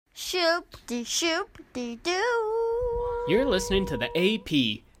Shoop-de-shoop-de-doo. You're listening to the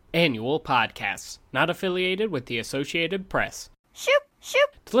AP Annual Podcast, not affiliated with the Associated Press. Shoop,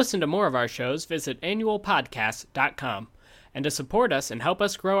 shoop. To listen to more of our shows, visit annualpodcast.com. And to support us and help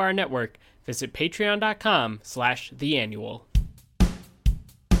us grow our network, visit patreon.com/theannual.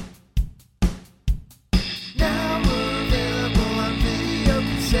 Now we're available on video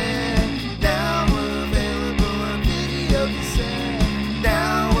cassette. Now we're available on video cassette.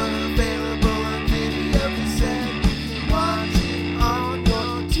 Now we're available on video cassette. You can watch it on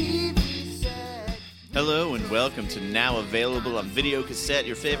your TV set. Hello and welcome to Now Available on Video Cassette,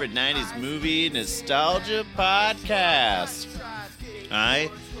 your favorite 90s movie nostalgia podcast. I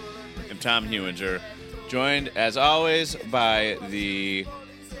am Tom Hewinger, joined as always by the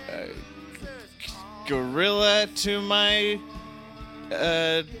gorilla to my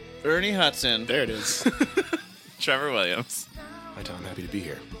Ernie Hudson. There it is. Trevor Williams. Hi, Tom. Happy to be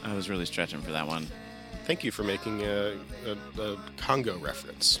here. I was really stretching for that one. Thank you for making a Congo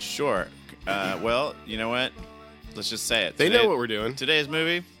reference. Sure. Well, you know what? Let's just say it. They know what we're doing. Today's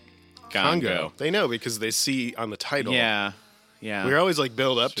movie? Congo. They know because they see on the title. Yeah. We're always like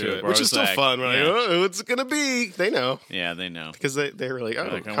build up Sure, to it, we're which is always still like, fun. We're yeah. like, oh, what's it going to be? They know Yeah, they know. because they were like, oh,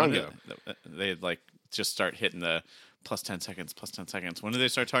 Like, I Congo. wonder- They like just start hitting the plus 10 seconds. When do they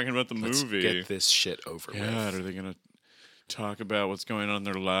start talking about the Let's movie? get this shit over God, with. are they gonna talk about what's going on in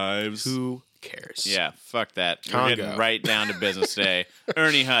their lives? Who cares? Yeah, fuck that. We're Congo. getting right down to business today.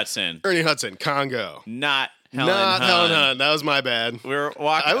 Ernie Hudson, Ernie Hudson, Congo. not Helen Not Hunt. Helen Hunt. That was my bad. We're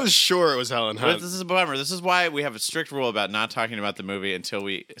walking. I was sure it was Helen But Hunt. this is a bummer. This is why we have a strict rule about not talking about the movie until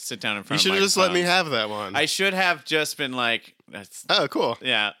we sit down in You front should of have just let me microphones. have that one. I should have just been like, that's, Oh, cool.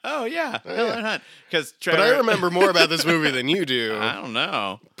 yeah. Oh, yeah. Oh, Helen yeah. Hunt. Because But I remember more about this movie than you do. I don't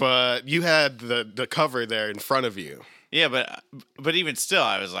know. But you had the cover there in front of you. Yeah, but even still,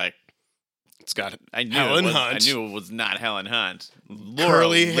 I was like, It's got I knew Helen it was, Hunt. I knew it was not Helen Hunt. Laura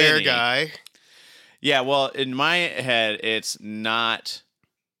curly hair Linney. guy. Yeah, well, in my head, it's not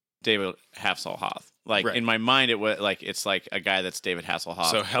David Hasselhoff. Like Right. in my mind, it was like it's like a guy that's David Hasselhoff.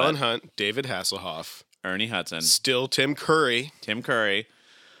 So Helen but Hunt, David Hasselhoff, Ernie Hudson, still Tim Curry. Tim Curry,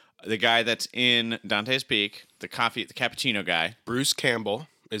 the guy that's in Dante's Peak, the cappuccino guy. Bruce Campbell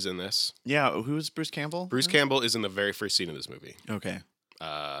is in this. Yeah, who's Bruce Campbell? Bruce Campbell is in the very first scene of this movie. Okay.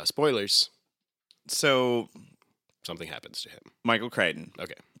 Spoilers. So Something happens to him. Michael Crichton,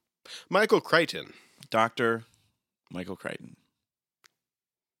 Okay. Michael Crichton. Dr. Michael Crichton.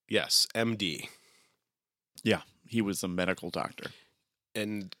 Yes, MD. Yeah, he was a medical doctor.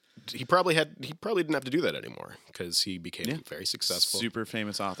 And he probably didn't have to do that anymore because he became Yeah. very successful. Super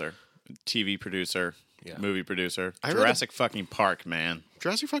famous author, TV producer, Yeah. movie producer. I read Jurassic fucking Park, man.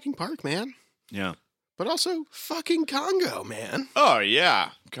 Jurassic fucking Park, man. Yeah. But also fucking Congo, man. Oh,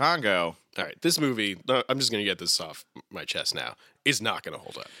 yeah. Congo. All right, this movie, I'm just going to get this off my chest now, is not going to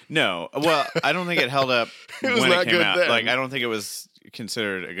hold up. No. Well, I don't think it held up It was when not it came good out. then. Like, I don't think it was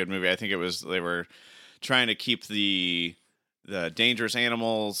considered a good movie. I think it was, they were trying to keep the dangerous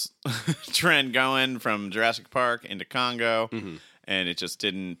animals trend going from Jurassic Park into Congo, and it just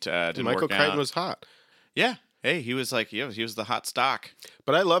didn't Michael work Crichton out. was hot. Yeah. Hey, he was like, he was the hot stock.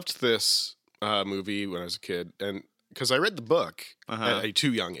 But I loved this movie when I was a kid, and because I read the book at a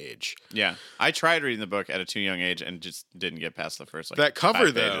too young age. Yeah. I tried reading the book at a too young age and just didn't get past the first, like, That cover,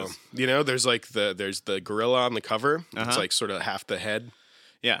 5 though, pages. you know, there's like there's the gorilla on the cover. It's Uh-huh. like sort of half the head,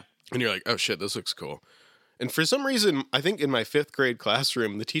 Yeah. and you're like, oh shit, this looks cool. And for some reason, I think in my 5th grade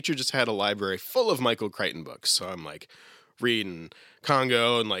classroom, the teacher just had a library full of Michael Crichton books. So I'm like reading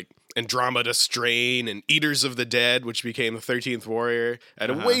Congo and like Andromeda Strain and Eaters of the Dead, which became the 13th Warrior at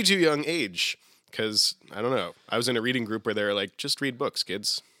a way too young age. Because, I don't know, I was in a reading group where they were like, just read books,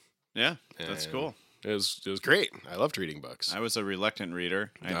 kids. Yeah. That's And cool. It was great. I loved reading books. I was a reluctant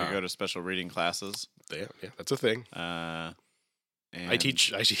reader. I had to go to special reading classes. Yeah, that's a thing. And I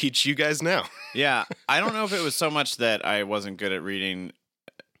teach you guys now. Yeah. I don't know if it was so much that I wasn't good at reading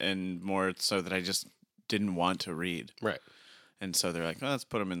and more so that I just didn't want to read. Right. And so they're like, oh, let's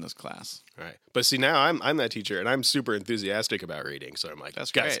put them in this class. Right. But see, now I'm that teacher, and I'm super enthusiastic about reading. So I'm like,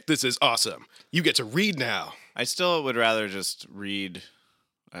 That's guys, great. this is awesome. You get to read now. I still would rather just read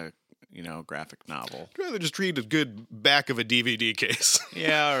a, graphic novel. I'd rather just read a good back of a DVD case.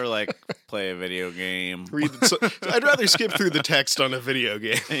 Yeah, or like play a video game. I'd rather skip through the text on a video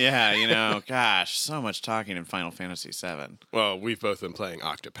game. Yeah, gosh, so much talking in Final Fantasy VII. Well, we've both been playing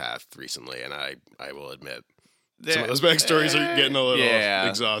Octopath recently, and I will admit, some of those backstories are getting a little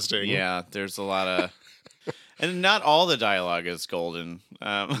exhausting. Yeah, there's a lot of And not all the dialogue is golden.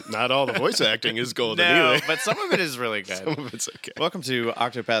 Not all the voice acting is golden no, either. but some of it is really good. Some of it's okay. Welcome to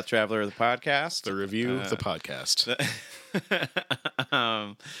Octopath Traveler, the podcast. The review of the podcast.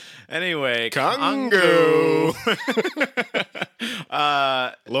 Anyway, Congo.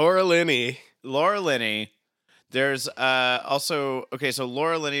 Laura Linney. Laura Linney. There's also so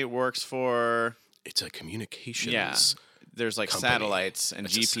Laura Linney works for It's a communications. yeah. There's like company. satellites and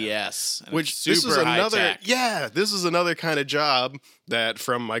It's a GPS, and Which it's this is super high another tech. this is another kind of job that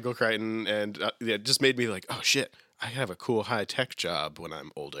from Michael Crichton and it just made me like, oh shit, I have a cool high tech job when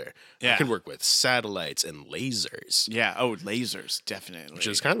I'm older. Yeah. I can work with satellites and lasers, Yeah. Oh, lasers, definitely. which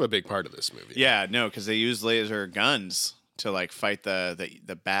is kind of a big part of this movie. Yeah, no, because they use laser guns to like fight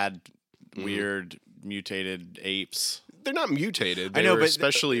the bad, weird, mutated apes. They're not mutated. They I know, were but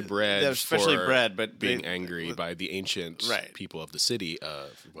specially bred. they're specially for bred, but being they- angry by the ancient Right. people of the city of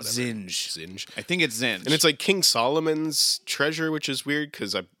whatever. Zinj. I think it's Zinj. And it's like King Solomon's treasure, which is weird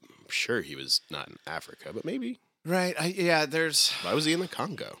because I'm sure he was not in Africa, but maybe. right. There's Why was he in the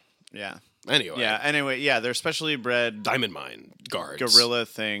Congo? yeah. Anyway, They're specially bred diamond mine guards. gorilla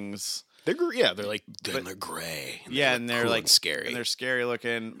things. They're they're like they're gray. And Yeah, they and look they're cool like and scary. and they're scary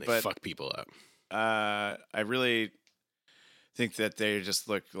looking. They But fuck people up. I really think that they just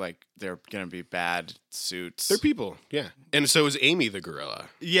look like they're gonna be bad suits. They're people, yeah. And so is Amy the gorilla.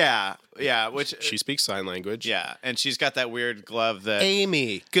 yeah. Which She speaks sign language. yeah, and she's got that weird glove that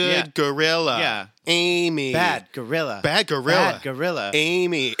Amy, good Yeah. gorilla. Yeah. Amy, gorilla. bad gorilla. Bad gorilla.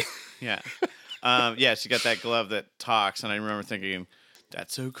 Amy. Yeah. She got that glove that talks, and I remember thinking,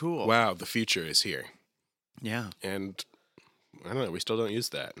 that's so cool. Wow, the future is here. Yeah. And I don't know, we still don't use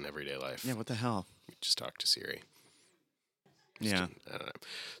that in everyday life. Yeah, what the hell? We just talk to Siri. Yeah. I don't know.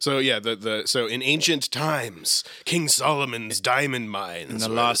 So yeah, so in ancient times, King Solomon's diamond mines In the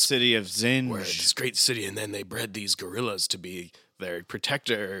were lost this- city of were this Zinj. great city, and then they bred these gorillas to be their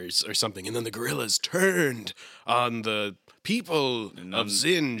protectors or something, and then the gorillas turned on the people of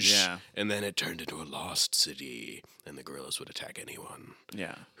Zinj, yeah. and then it turned into a lost city, and the gorillas would attack anyone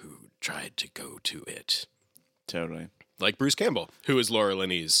Yeah, who tried to go to it, totally. like Bruce Campbell, who is Laura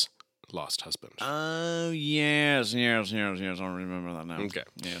Linney's lost husband. Oh, yes. I don't remember that now. Okay.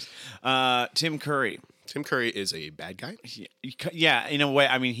 Yes. Tim Curry. Tim Curry is a bad guy. Yeah, in a way.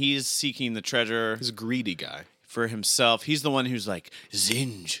 I mean, he's seeking the treasure He's a greedy guy. for himself. He's the one who's like,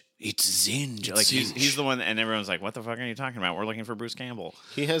 Zinj. It's Zinj. Like, Zinj. he's the one, and everyone's like, what the fuck are you talking about? We're looking for Bruce Campbell.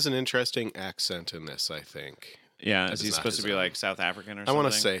 He has an interesting accent in this, I think. Yeah, That is is he not supposed to his be own. like South African or I something?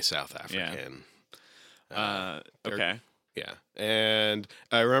 want to say South African. Okay. Yeah. And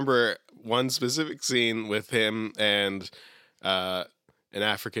I remember one specific scene with him and an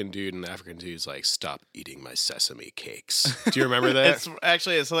African dude, and the African dude's like, stop eating my sesame cakes. Do you remember that? It's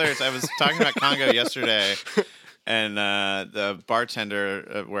hilarious. I was talking about Congo yesterday, and the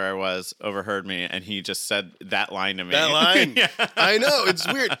bartender where I was overheard me, and he just said that line to me. That line. Yeah. I know. It's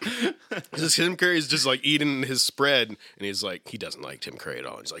weird. Because Tim Curry's just like eating his spread, and he's like, he doesn't like Tim Curry at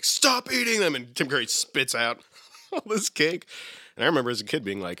all. He's like, stop eating them. And Tim Curry spits out all this cake. And I remember as a kid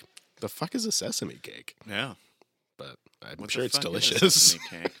being like, the fuck is a sesame cake? Yeah. But I'm What sure the it's fuck is delicious.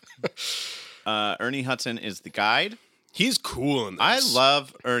 sesame cake? Ernie Hudson is the guide. He's cool in this. I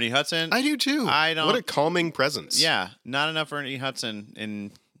love Ernie Hudson. I do too. I don't- What a calming presence. Yeah, not enough Ernie Hudson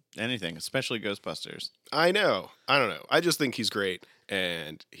in anything, especially Ghostbusters. I know. I don't know. I just think he's great,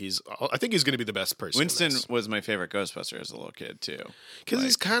 and I think he's going to be the best person. Winston was my favorite Ghostbuster as a little kid too. because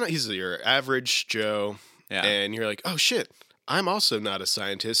he's your average Joe, Yeah. and you're like, oh shit, I'm also not a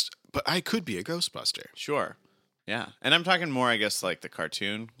scientist, but I could be a Ghostbuster. Sure. Yeah. And I'm talking more, I guess, like the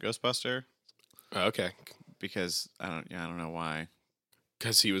cartoon Ghostbuster, Oh, okay, because I don't know why.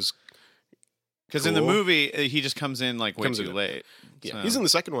 because he was. Because in the Cool. movie, he just comes in like way Comes too in. late. Yeah, So- he's in the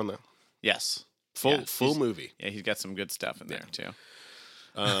second one though. Yes. Full Yeah, full he's- movie. Yeah, he's got some good stuff in there too.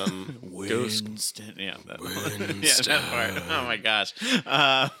 Ghost. Winston. Yeah, that, Winston. yeah, that part. Oh my gosh.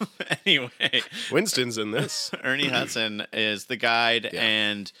 Anyway, Winston's in this. Ernie Hudson is the guide, Yeah.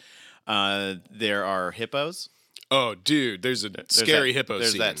 and there are hippos. Oh, dude, there's a There's scary that- hippo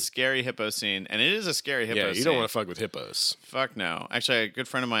There's scene. that scary hippo scene, and it is a scary hippo Yeah, scene. you don't want to fuck with hippos. Fuck no. Actually, a good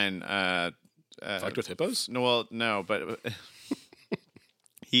friend of mine. Fucked with hippos? No, well, no, but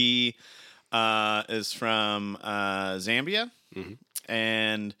he is from Zambia,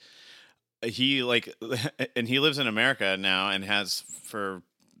 and he and he lives in America now, and has for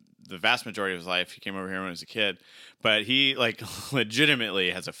the vast majority of his life. He came over here when he was a kid, but he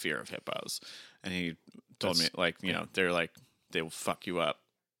legitimately has a fear of hippos, and he told me they're like they will fuck you up.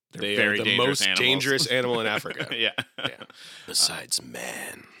 They're They very are the dangerous most animals. dangerous animal in Africa. Yeah. Besides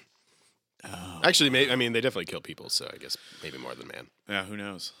man. Actually, maybe, I mean, they definitely kill people, so I guess maybe more than man. Yeah, who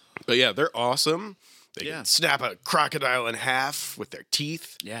knows? But yeah, they're awesome. They Yeah. can snap a crocodile in half with their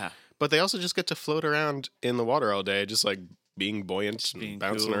teeth. Yeah. But they also just get to float around in the water all day, just like being buoyant and being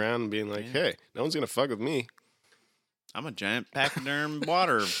bouncing cool. around and being like, hey, no one's going to fuck with me. I'm a giant pachyderm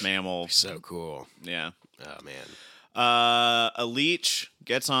water mammal. So cool. Yeah. Oh, man. A leech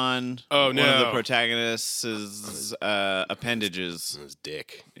gets on Oh, one of the no. protagonists' appendages. His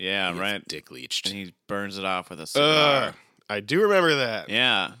dick. Yeah, He gets right. dick leached. And he burns it off with a cigar. I do remember that.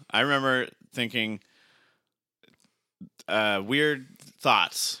 Yeah. I remember thinking weird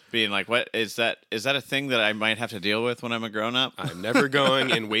thoughts, being like, what is that? Is that a thing that I might have to deal with when I'm a grown up? I'm never going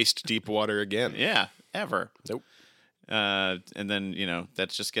in waist deep water again. Yeah, ever. Nope. And then, that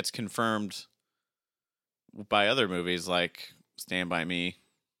just gets confirmed by other movies like Stand By Me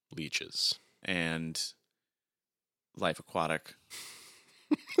Leeches. and Life Aquatic.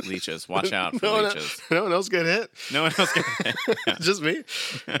 Leeches. Watch out for No one, leeches. no one else get hit. No one else can. Just me.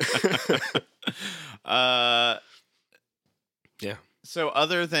 Yeah. So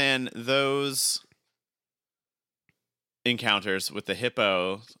other than those encounters with the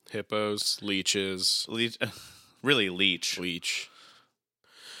hippo, Hippos, leeches, really leech. leech.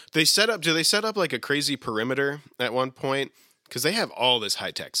 Do they set up like a crazy perimeter at one point? Because they have all this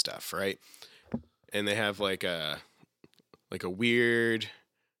high tech stuff, right? And they have like a weird,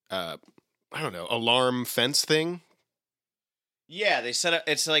 I don't know, alarm fence thing. Yeah, they set up.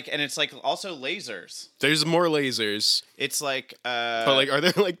 It's like also lasers. There's more lasers, It's like, but like, are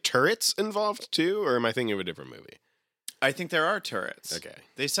there like turrets involved too, or am I thinking of a different movie? I think there are turrets. Okay.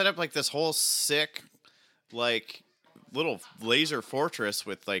 They set up like this whole sick, like little laser fortress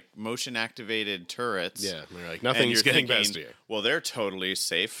with like motion activated turrets. Yeah, they're like And nothing's you're getting thinking, past here. well, they're totally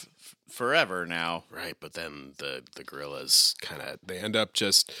safe forever now. Right, but then the gorillas they end up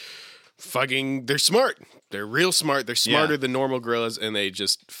just fucking. They're smart. They're real smart. They're smarter than normal gorillas, and they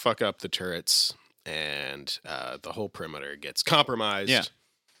just fuck up the turrets, and the whole perimeter gets compromised. Yeah.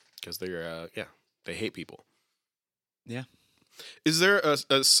 because they're they hate people. Yeah. Is there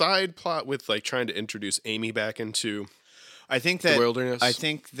a side plot with like trying to introduce Amy back into I think the that wilderness? I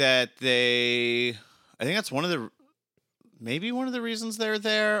think that's one of the reasons they're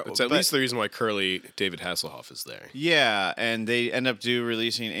there. it's at least the reason why Curly David Hasselhoff is there. Yeah, and they end up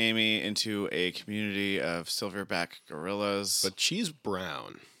releasing Amy into a community of silverback gorillas. But she's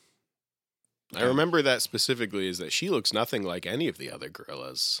brown. I Okay. remember that specifically is that she looks nothing like any of the other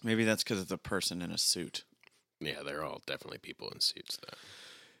gorillas. Maybe that's because it's a person in a suit. Yeah, they're all definitely people in suits, though.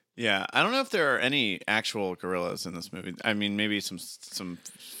 Yeah, I don't know if there are any actual gorillas in this movie. I mean, maybe some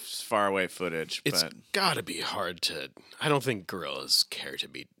faraway footage, It's but gotta be hard to. I don't think gorillas care to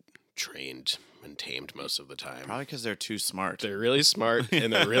be trained and tamed most of the time. probably because they're too smart. They're really smart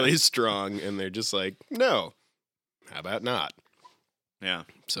and they're really strong, and they're just like, no, how about not? Yeah,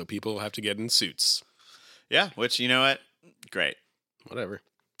 So people have to get in suits. yeah. Which, you know what? Great. Whatever.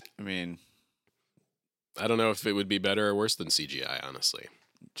 I mean, I don't know if it would be better or worse than CGI, honestly.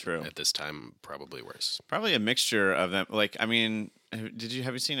 true. At this time, probably worse. Probably a mixture of them. Like, I mean, have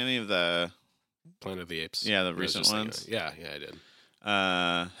you seen any of the? Planet of the Apes. Yeah, the I was recent just thinking ones? that. Yeah, I did.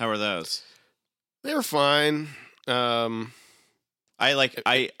 How are those? They were fine.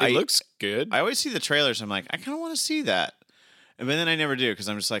 It Looks good. I always see the trailers. I'm like, I kind of want to see that, but then I never do because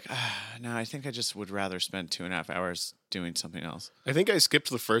I'm just like, no, I think I just would rather spend 2.5 hours doing something else. I think I skipped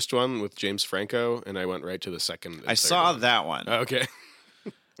the first one with James Franco, and I went right to the second. and I third saw one. that one. Oh, okay.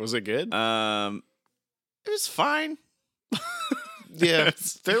 Was it good? It was fine. yeah,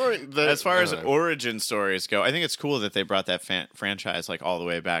 they weren't. As far as uh, origin stories go, I think it's cool that they brought that franchise like all the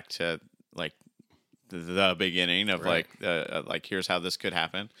way back to like the beginning of Right. like here's how this could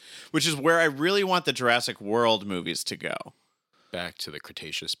happen, which is where I really want the Jurassic World movies to go. back to the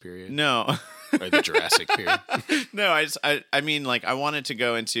Cretaceous period No, or the Jurassic period. no, I mean like I wanted to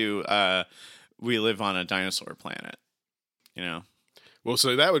go into we live on a dinosaur planet, you know. Well,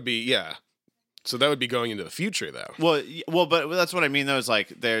 so that would be So that would be going into the future, though. Well, but that's what I mean though. Is like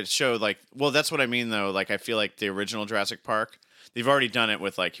they showed like, well, that's what I mean though. Like I feel like the original Jurassic Park, they've already done it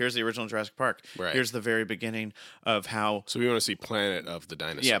with like, here's the original Jurassic Park. Right. Here's the very beginning of how. So we want to see Planet of the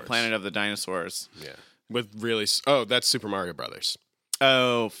Dinosaurs. Yeah, Planet of the Dinosaurs. Yeah, with really. Oh, that's Super Mario Brothers.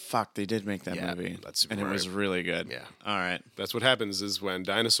 Oh fuck! They did make that Yeah, movie, that's Super and it was Mario. really good. Yeah. All right. That's what happens is when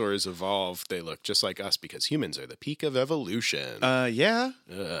dinosaurs evolve, they look just like us because humans are the peak of evolution. Yeah.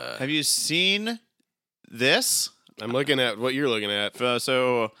 Ugh. Have you seen this? I'm looking at what you're looking at.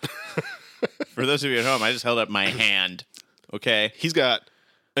 So, for those of you at home, I just held up my hand. Okay. He's got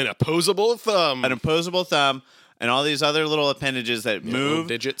an opposable thumb. An opposable thumb and all these other little appendages that Little move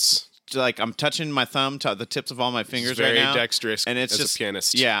digits. like I'm touching my thumb to the tips of all my fingers very right now. dexterous and it's as just a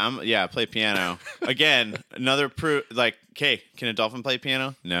pianist. Yeah, I play piano. Again, another proof. Like, okay, can a dolphin play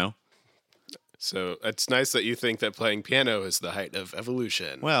piano? No. So it's nice that you think that playing piano is the height of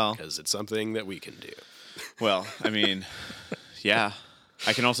evolution. Well- because it's something that we can do. Well, I mean, yeah,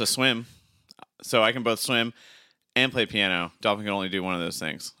 I can also swim, so I can both swim and play piano. Dolphin can only do one of those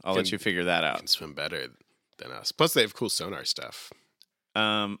things. I'll let Can- you figure that Can out. swim better than us. Plus, they have cool sonar stuff.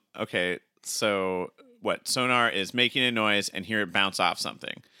 Okay, so what? Sonar is making a noise and hear it bounce off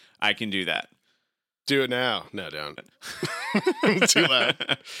something. I can do that. Do it now. No, don't. Too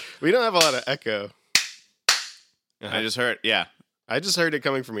loud. We don't have a lot of echo. I just heard. Yeah, I just heard it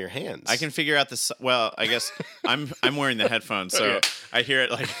coming from your hands. I can figure out this. Well, I guess I'm wearing the headphones, so Okay. I hear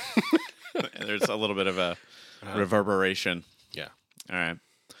it like there's a little bit of a reverberation. Yeah. All right.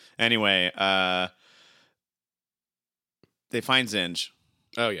 Anyway, they find Zinj.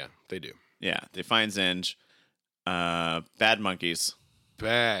 Oh yeah, they do. Yeah, they find Zinj. Bad monkeys,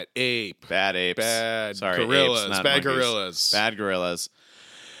 Bad ape. bad apes, Bad Sorry, gorillas. apes, not Bad monkeys. gorillas. Bad gorillas.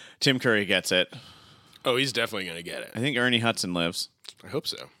 Tim Curry gets it. Oh, he's definitely gonna get it. I think Ernie Hudson lives. I hope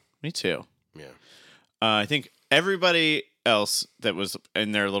so. Me too. Yeah. I think everybody else that was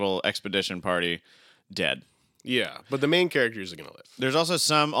in their little expedition party dead. Yeah, but the main characters are gonna live. There's also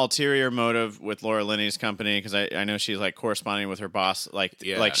some ulterior motive with Laura Linney's company because I know she's like corresponding with her boss. Like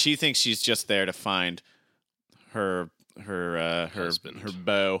Yeah. like she thinks she's just there to find her Husband. her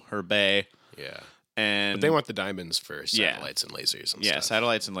beau, her bae. Yeah. And But they want the diamonds for Yeah. satellites and lasers and yeah, stuff.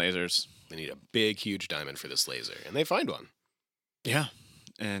 satellites and lasers. They need a big, huge diamond for this laser, and they find one. Yeah,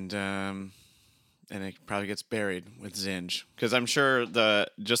 and it probably gets buried with Zinj because I'm sure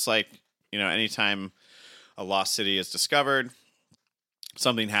just like anytime a lost city is discovered,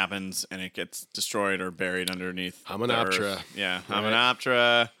 something happens and it gets destroyed or buried underneath the Hymenoptera. earth. Yeah, Right.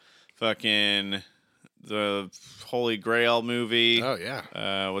 Hymenoptera, fucking the Holy Grail movie. Oh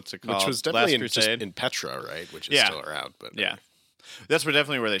yeah, What's it called? which was definitely Last just Crusade. in Petra, right? Which is Yeah. still around, but Yeah, that's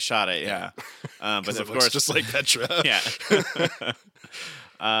definitely where they shot it. Yeah, but 'Cause of it looks course, just like Petra. yeah.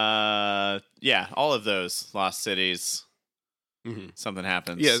 Yeah, all of those lost cities. Mhm. Something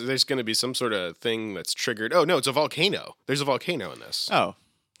happens. Yeah, there's going to be some sort of thing that's triggered. Oh no, it's a volcano. There's a volcano in this, Oh,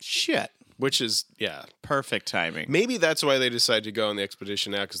 shit. which is Perfect timing. maybe that's why they decided to go on the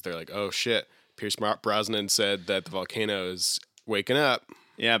expedition now because they're like, oh shit, Pierce Brosnan said that the volcano is waking up.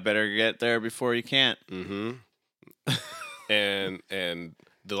 Yeah, better get there before you can't. Mm-hmm. and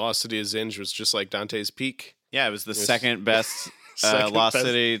the lost city of Zinj was just like Dante's Peak. Yeah, it was the second best Second lost best.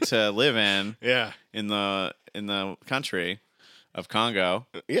 city to live in Yeah, the country of Congo.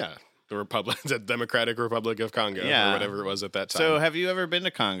 yeah. The Republic, the Democratic Republic of Congo, Yeah. or whatever it was at that time. So, have you ever been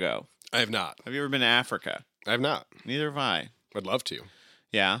to Congo? I have not. Have you ever been to Africa? I have not. Neither have I. I'd love to.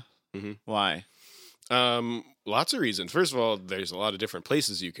 Yeah. Mhm. Why? Lots of reasons. First of all, there's a lot of different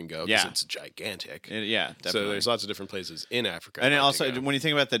places you can go because Yeah. it's gigantic. Yeah, definitely. So there's lots of different places in Africa. And I'd like also, to go. when you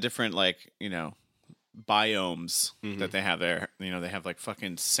think about the different, biomes Mm-hmm. that they have there, they have like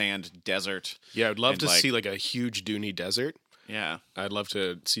fucking sand desert. yeah, I'd love and, to like- see like a huge duny desert. Yeah. I'd love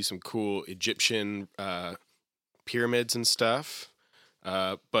to see some cool Egyptian pyramids and stuff.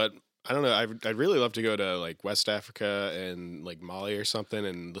 But I don't know. I'd really love to go to like West Africa and like Mali or something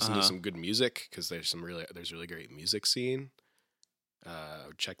and listen to some good music because there's really great music scene.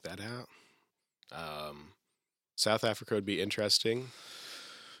 Check that out. South Africa would be interesting.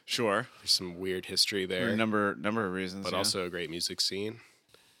 Sure. There's some weird history For there, a number of reasons. but yeah. also a great music scene.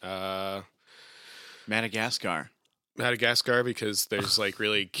 Madagascar. Madagascar because there's like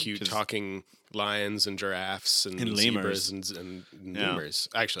really cute Just- talking lions and giraffes and, And zebras lemurs. and Yeah. lemurs.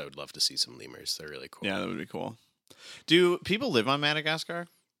 Actually, I would love to see some lemurs. They're really cool. Yeah, that would be cool. Do people live on Madagascar?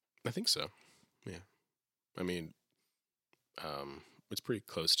 I think so. Yeah, I mean, it's pretty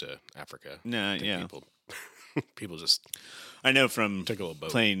close to Africa. No, I think yeah. people just I know from take a little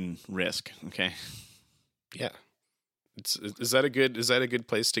boat. playing Risk. Okay. Yeah, is that a good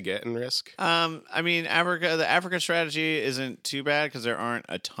place to get in Risk? I mean, the Africa strategy isn't too bad because there aren't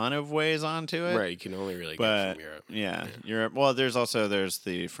a ton of ways onto it. Right, you can only really But get from Europe. yeah, Europe. Well, there's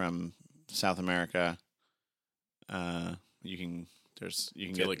the from South America. You can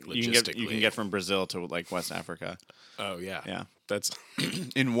feel like you can logistically- get from Brazil to like West Africa. Oh yeah, Yeah, That's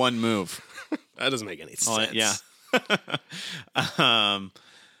in one move. that doesn't make any Well, sense. yeah.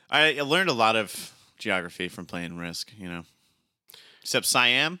 I learned a lot of geography from playing Risk. Except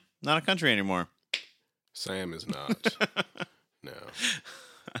Siam, not a country anymore. Siam is not. No,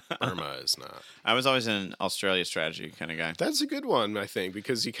 Burma is not. I was always an Australia strategy kind of guy. That's a good one, I think,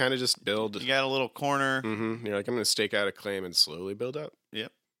 because you kind of just build. You got a little corner. You're like, I'm going to stake out a claim and slowly build up.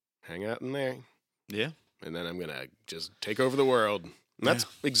 Yep. hang out in there, Yeah. and then I'm gonna just take over the world. And that's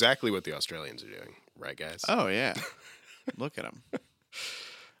exactly what the Australians are doing, right, guys? Oh yeah. Look at them.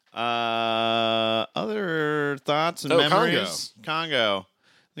 Other thoughts and memories. Congo.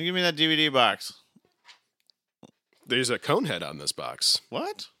 Give me that DVD box. There's a cone head on this box.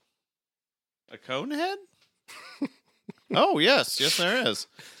 What? A cone head? Oh yes, there is.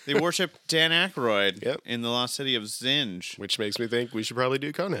 They worship Dan Aykroyd in the lost city of Zinj. Which makes me think we should probably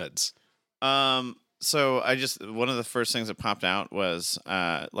do cone heads. So one of the first things that popped out was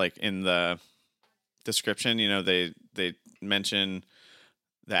like in the description, they mention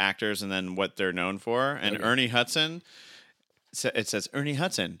the actors and then what they're known for. And Ernie Hudson, it says Ernie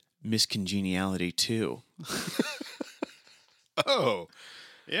Hudson, Miss Congeniality 2. Oh.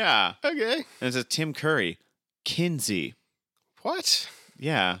 Yeah. Okay. And it says Tim Curry, Kinsey. What?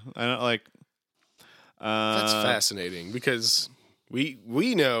 Yeah. I don't like. That's fascinating because we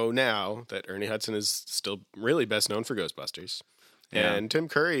know now that Ernie Hudson is still really best known for Ghostbusters. Yeah. And Tim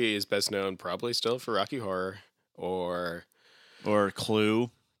Curry is best known probably still for Rocky Horror or Clue.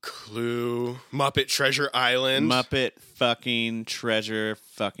 Muppet Treasure Island. Muppet fucking Treasure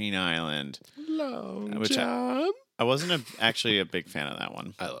fucking Island. Long Which John. I wasn't actually a big fan of that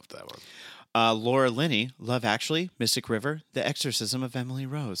one. I loved that one. Laura Linney, Love Actually, Mystic River, The Exorcism of Emily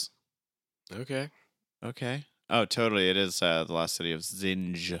Rose. Okay. Oh, totally. It is the lost city of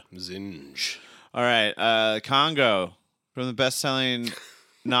Zinj. All All right. Congo, from the best-selling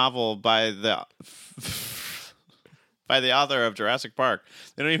novel by the author of Jurassic Park.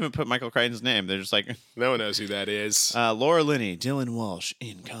 They don't even put Michael Crichton's name. They're just like... No one knows who that is. Laura Linney, Dylan Walsh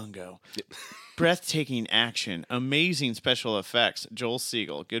in Congo. Breathtaking action, amazing special effects. Joel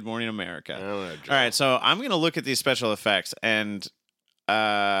Siegel, Good Morning America. I don't know, Joel. All right, so I'm going to look at these special effects, and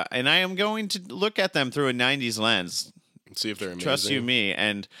I am going to look at them through a 90s lens. See if they're amazing. Trust you me.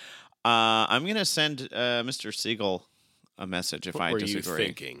 And I'm going to send Mr. Siegel a message if I What were disagree. you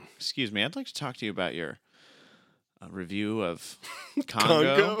thinking? Excuse me, I'd like to talk to you about your review of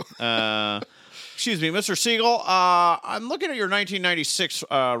Congo. Excuse me, Mr. Siegel. I'm looking at your 1996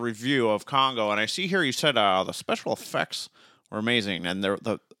 review of Congo, and I see here you said the special effects were amazing, and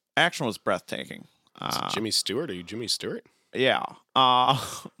the action was breathtaking. Is it Jimmy Stewart? Are you Jimmy Stewart? Yeah. Now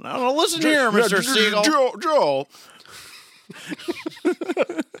listen here, Mr. Siegel. Joel.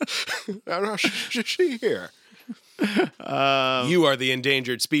 She here. You are the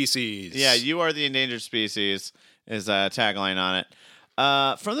endangered species. Yeah, you are the endangered species is a tagline on it.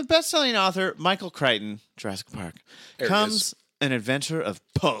 From the best-selling author Michael Crichton, Jurassic Park, There it comes is. an adventure of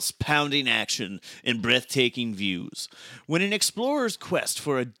pulse-pounding action and breathtaking views. When an explorer's quest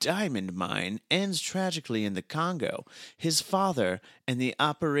for a diamond mine ends tragically in the Congo, his father and the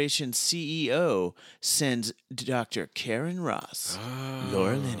operation CEO sends Dr. Karen Ross,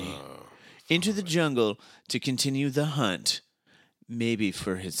 Laura Linney, into the jungle to continue the hunt, maybe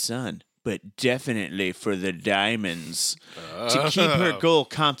for his son, but definitely for the diamonds. To keep her goal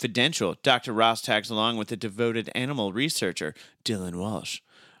confidential, Dr. Ross tags along with a devoted animal researcher, Dylan Walsh,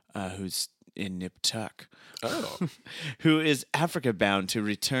 who's in Nip Tuck, who is Africa-bound to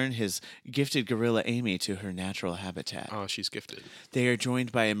return his gifted gorilla Amy to her natural habitat. Oh, she's gifted. They are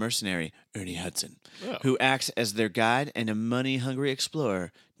joined by a mercenary, Ernie Hudson, who acts as their guide, and a money-hungry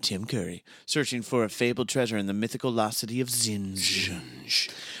explorer, Tim Curry, searching for a fabled treasure in the mythical lost city of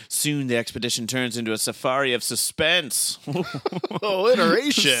Zinj. Soon the expedition turns into a safari of suspense.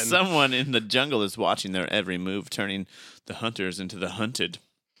 Alliteration. Someone in the jungle is watching their every move, turning the hunters into the hunted.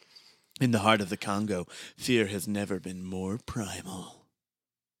 In the heart of the Congo, fear has never been more primal.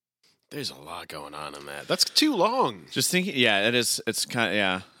 There's a lot going on in that. That's too long. Just thinking, yeah, it is. It's kind of,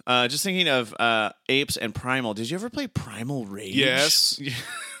 yeah. Just thinking of apes and Primal. Did you ever play Primal Rage? Yes.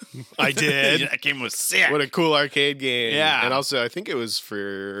 I did. That game was sick. What a cool arcade game. Yeah. And also, I think it was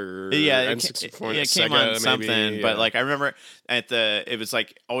for N64. It came Sega, on something, maybe, but like I remember it was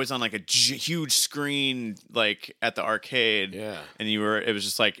like always on like a huge screen, like at the arcade. Yeah. And it was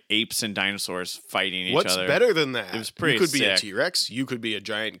just like apes and dinosaurs fighting each What's other. better than that? It was pretty You could be a sick. T-Rex. You could be a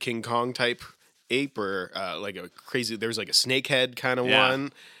giant King Kong type ape, or like a crazy. There's like a snakehead kind of Yeah.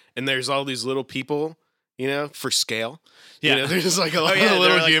 one, and there's all these little people. For scale. Yeah. There's just like a lot Oh, yeah, of little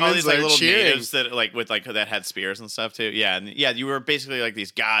there were, like, all humans these that like are little cheering. natives that like with like that had spears and stuff too. Yeah, and yeah, you were basically like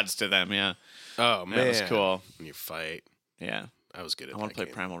these gods to them. Yeah, Oh man, that was cool. When you fight, Yeah, I was good at I want to that play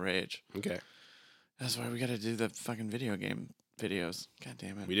game. Primal Rage. Okay, That's why we got to do the fucking video game videos. God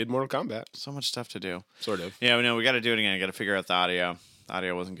damn it, we did Mortal Kombat, so much stuff to do. sort of. Yeah, we know we got to do it again. Got to figure out the audio. The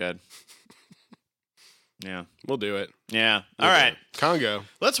audio wasn't good. Yeah, We'll do it. yeah. All We'll do right, it. Congo.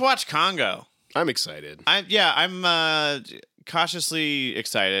 let's watch Congo. I'm excited. I'm cautiously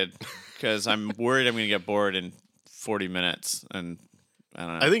excited because I'm worried I'm going to get bored in 40 minutes, and I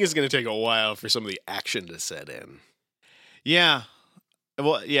don't know. I think it's going to take a while for some of the action to set in. Yeah.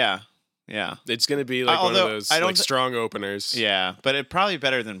 Well, yeah. It's going to be like one of Although, those I don't like thi- strong openers. Yeah, but it probably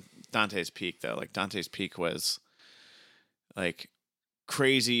better than Dante's Peak though. Like Dante's Peak was like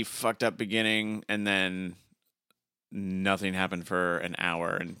crazy fucked up beginning, and then nothing happened for an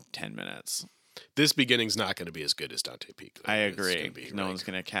hour and 10 minutes. This beginning's not going to be as good as Dante Peak. Though. I It's agree. gonna be, No like- one's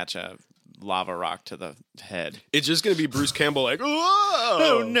gonna catch a lava rock to the head. It's just going to be Bruce Campbell like, whoa!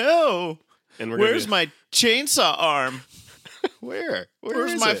 Oh no! And we're Where's gonna my chainsaw arm? Where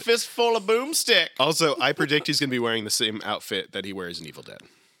Where's is my it? fistful of boomstick? Also, I predict he's going to be wearing the same outfit that he wears in Evil Dead.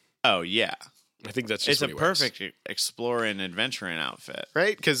 Oh yeah, I think that's it's just what a he wears. perfect exploring, adventuring outfit.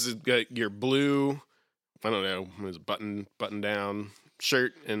 Right? Because your blue, I don't know, what is it, button down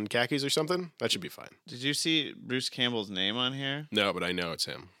shirt and khakis or something. That should be fine. Did you see Bruce Campbell's name on here? No, but I know it's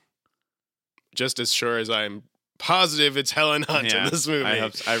him. Just as sure as I'm positive it's Helen Hunt in this movie.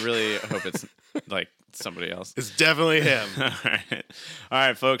 I really hope it's like somebody else. It's definitely him. All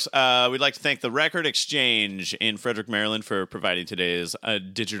right, folks. We'd like to thank the Record Exchange in Frederick, Maryland, for providing today's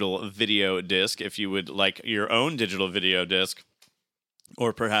digital video disc. If you would like your own digital video disc,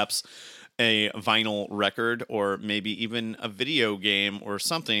 or perhaps a vinyl record, or maybe even a video game or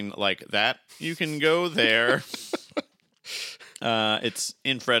something like that, you can go there. It's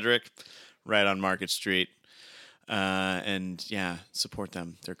in Frederick, right on Market Street. And yeah, support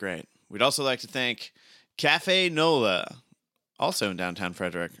them. They're great. We'd also like to thank Cafe Nola, also in downtown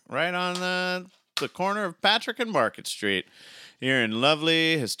Frederick, right on the corner of Patrick and Market Street, here in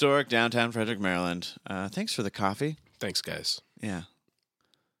lovely, historic downtown Frederick, Maryland. Thanks for the coffee. Thanks, guys. Yeah.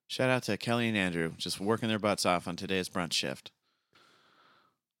 Shout out to Kelly and Andrew, just working their butts off on today's brunch shift.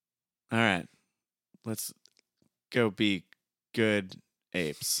 All right. Let's go be good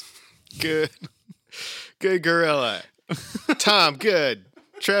apes. Good. Good gorilla. Tom, good.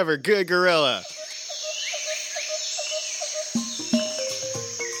 Trevor, good gorilla.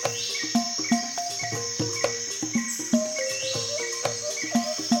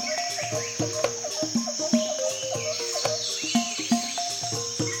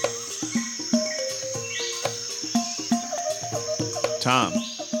 Tom,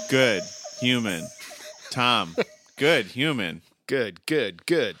 good human. Tom, good human. Good, good,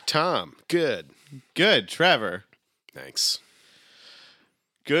 good. Tom, good. Good, Trevor. Thanks.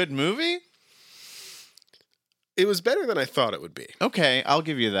 Good movie? It was better than I thought it would be. Okay, I'll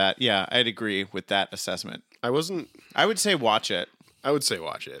give you that. Yeah, I'd agree with that assessment. I would say watch it. I would say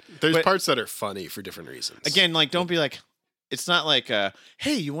watch it. There's But- parts that are funny for different reasons. Again, like, don't be like, it's not like,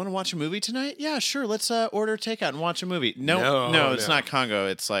 hey, you want to watch a movie tonight? Yeah, sure. Let's order takeout and watch a movie. No, it's no. not Congo.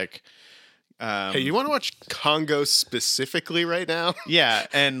 It's like, hey, you want to watch Congo specifically right now? yeah,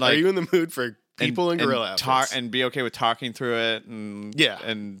 and like, Are you in the mood for people in gorilla outfits? and be okay with talking through it, and Yeah.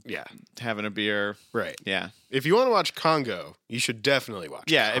 and Yeah, having a beer. right. Yeah, If you want to watch Congo, you should definitely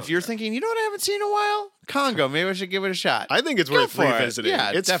watch yeah. Congo. If you're thinking, you know what, I haven't seen in a while, Congo. Maybe I should give it a shot. I think it's Go worth for it. revisiting.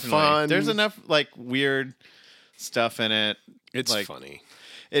 Yeah, it's definitely. fun. There's enough like weird stuff in it. It's like, funny.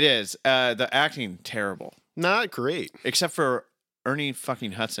 It is. The acting terrible, Not great. except for Ernie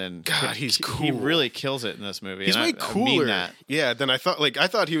fucking Hudson. God, he's He cool. really kills it in this movie. He's and way I cooler. mean that. Yeah, than I thought. Like I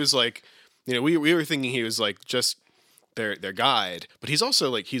thought he was like, you know, we were thinking he was like just their guide, but he's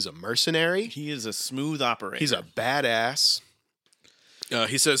also like he's a mercenary. He is a smooth operator. He's a badass.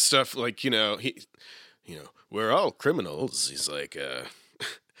 He says stuff like, we're all criminals. He's like,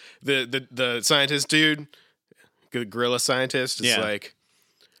 the scientist dude, the gorilla scientist, is Yeah. like,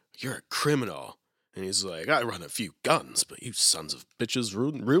 you're a criminal. And he's like, I run a few guns, but you sons of bitches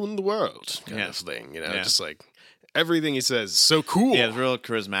ruin the world, kind Yeah. of thing. Yeah. Just like everything he says is so cool. Yeah, it's real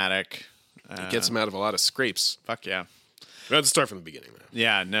charismatic. Gets him out of a lot of scrapes. Fuck yeah. We have to start from the beginning, though.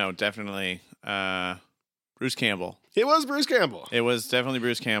 Yeah, no, definitely. Bruce Campbell. It was Bruce Campbell. It was definitely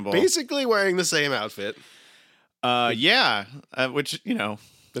Bruce Campbell. Basically wearing the same outfit. Yeah, which,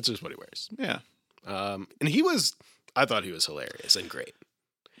 That's just what he wears. yeah. And I thought he was hilarious and great.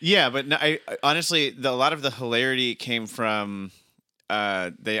 Yeah, but no, I honestly, a lot of the hilarity came from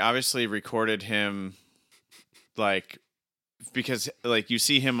they obviously recorded him because you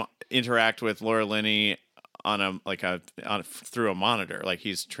see him interact with Laura Linney through a monitor, like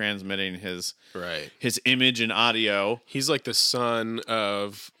he's transmitting his image and audio. He's like the son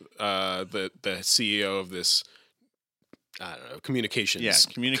of the CEO of this, I don't know, communications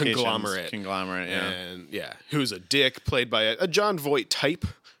conglomerate. Yeah. And who's a dick, played by a John Voight type,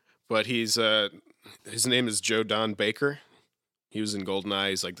 but he's his name is Joe Don Baker. He was in GoldenEye.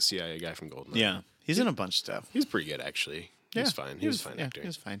 He's like the CIA guy from GoldenEye. Yeah. He's in a bunch of stuff. He's pretty good, actually. He was fine. He was a fine actor. He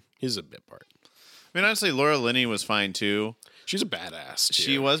was fine. He's a bit part. I mean, honestly, Laura Linney was fine too. She's a badass. Too.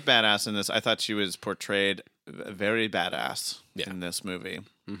 She was badass in this. I thought she was portrayed very badass Yeah. in this movie.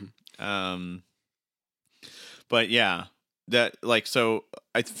 Mhm. But yeah, that like so.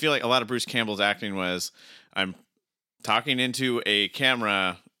 I feel like a lot of Bruce Campbell's acting was, I'm talking into a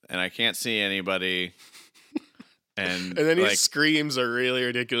camera and I can't see anybody, and And then he like, screams a really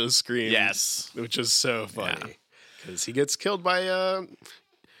ridiculous scream. yes, Which is so funny. Because he gets killed by a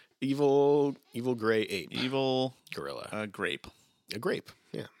evil gray ape. evil Gorilla. grape. A grape,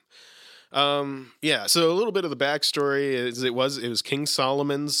 yeah. Yeah, so a little bit of the backstory is it was King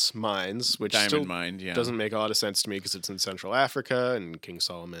Solomon's mines, which Diamond still Mine. Yeah, doesn't make a lot of sense to me because it's in Central Africa, and King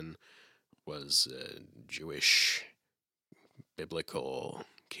Solomon was a Jewish biblical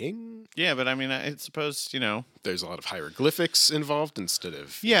king. Yeah, but I mean, I suppose There's a lot of hieroglyphics involved instead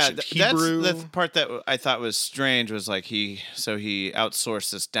of Yeah, ancient Hebrew. that's the part that I thought was strange. Was like he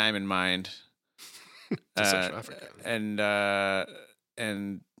outsourced this diamond mine To Central Africa.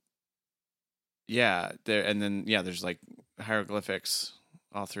 and yeah, there's like hieroglyphics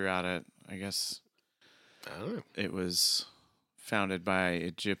all throughout it. I guess I don't know. it was founded by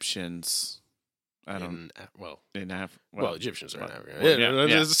Egyptians. I don't Well, Egyptians are in well, Africa. well,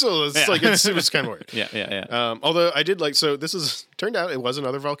 yeah. Still, it's Yeah. like it was kind of weird. yeah. Although I did like, so this is turned out it was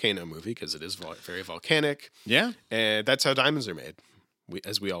another volcano movie because it is very volcanic, Yeah, and that's how diamonds are made,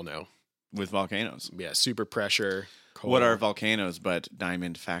 as we all know. with volcanoes. Yeah, super pressure. Coal. What are volcanoes but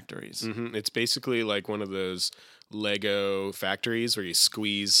diamond factories? Mhm. It's basically like one of those Lego factories where you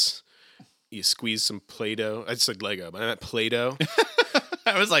squeeze some Play-Doh. I said Lego, but I meant Play-Doh.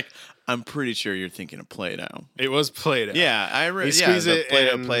 I was like, I'm pretty sure you're thinking of Play-Doh. It was Play-Doh. Yeah, You squeeze the it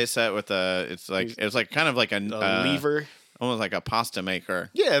Play-Doh and- play set with it was like kind of like a lever. almost like a pasta maker.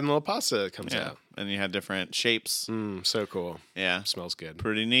 Yeah, and the little pasta comes Yeah, out. and you had different shapes. So cool. Yeah, Smells good.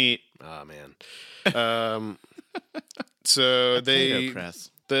 pretty neat. Oh man. So Potato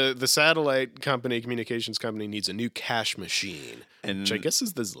press. the satellite company, communications company, needs a new cash machine, And which I guess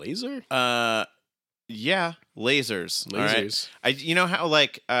is this laser. yeah, lasers. All right? Lasers. You know how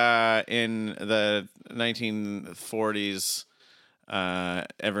like in the 1940s,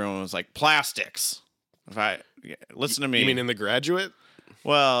 everyone was like plastics. Listen to me. You mean in The Graduate?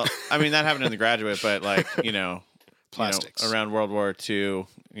 Well, I mean that happened in The Graduate, but like Plastics. around World War II,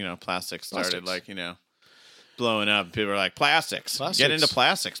 plastics started Plastics. blowing up. People were like plastics. Get Plastics. into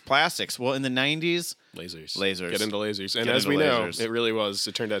plastics. Well, in the 90s, Lasers. Lasers. Get into lasers. And Get as into we lasers. know, it really was.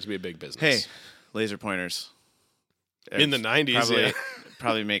 It turned out to be a big business. hey, laser pointers. In the 90s, probably, yeah.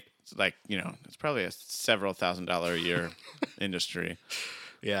 probably make like it's probably a several $1,000s a year industry.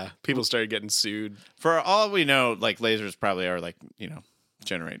 Yeah. People started getting sued. For all we know, like lasers probably are like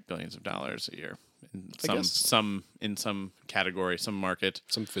generate billions of dollars a year in guess. some category, some market.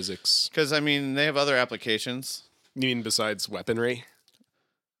 Some physics. Because I mean, they have other applications. You mean besides weaponry?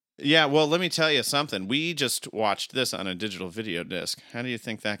 Yeah, well, let me tell you something. We just watched this on a digital video disc. How do you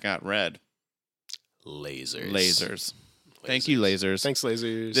think that got read? Lasers. Lasers. Thank you, lasers. Thanks,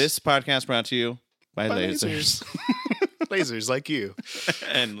 lasers. This podcast brought to you by By lasers. Lasers like you.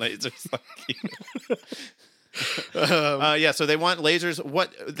 And lasers like you. Yeah, so they want lasers.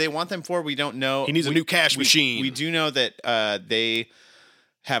 What they want them for, we don't know. He needs a new cash machine. We do know that they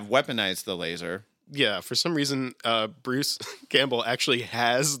have weaponized the laser. Yeah, for some reason, Bruce Campbell actually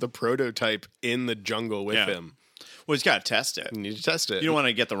has the prototype in the jungle with Yeah. him. Well, he's got to test it. You need to test it. You don't want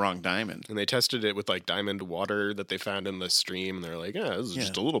to get the wrong diamond. And they tested it with like diamond water that they found in the stream, and they're like, "Yeah, this is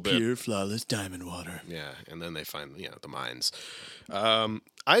just a little bit." Pure, flawless diamond water. Yeah, and then they find the mines.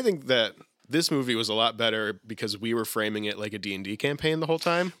 I think that this movie was a lot better because we were framing it like a D&D campaign the whole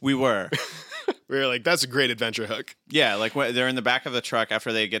time. We were. We were like, "That's a great adventure hook." Yeah, like when they're in the back of the truck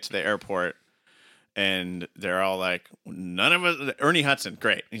after they get to the airport, and they're all like, none of us, Ernie Hudson,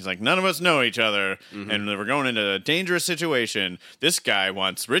 great. He's like, none of us know each other, and we're going into a dangerous situation. This guy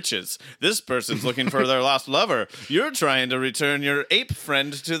wants riches. This person's looking for their lost lover. You're trying to return your ape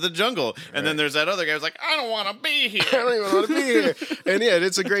friend to the jungle. And then there's that other guy who's like, I don't want to be here. I don't even want to be here. And yeah,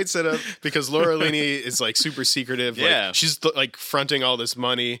 it's a great setup because Laura Linney is like super secretive. Like, Yeah. she's like fronting all this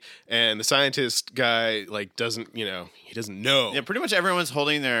money, and the scientist guy like doesn't, he doesn't know. Yeah, pretty much everyone's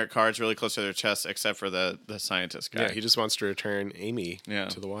holding their cards really close to their chest except for the scientist guy. Yeah, he just wants to return Amy Yeah.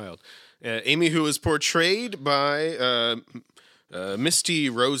 to the wild. Amy, who is portrayed by Misty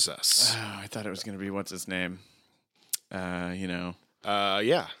Rosas. Oh, I thought it was going to be, what's his name? Yeah,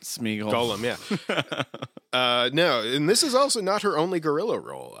 Smeagol. Gollum. Yeah. No, and this is also not her only gorilla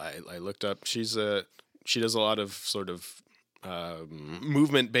role. I looked up. She does a lot of sort of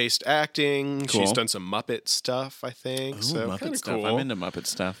movement-based acting. Cool. She's done some Muppet stuff, I think. Ooh, so Muppet kinda stuff. cool. I'm into Muppet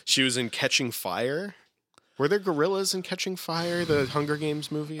stuff. She was in Catching Fire. Were there gorillas in Catching Fire, the Hunger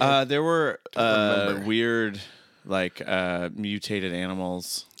Games movie? There were remember. weird, like mutated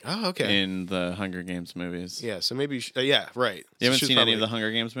animals oh, okay. in the Hunger Games movies. Yeah, so maybe, yeah, right. You haven't She's seen any of probably- the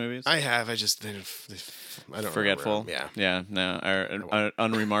Hunger Games movies? I have. I just didn't. I don't Forgetful. remember 'em. Yeah. No.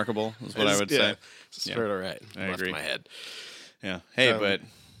 Unremarkable is what I would say. It's Yeah. sort of right. I Left agree. my head. Yeah. Hey, Um, but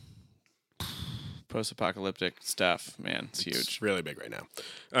post-apocalyptic stuff, man, it's huge. It's really big right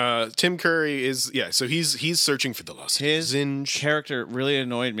now. Tim Curry is so he's searching for the lost His Zinj. character really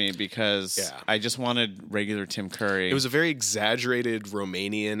annoyed me because Yeah. I just wanted regular Tim Curry. It was a very exaggerated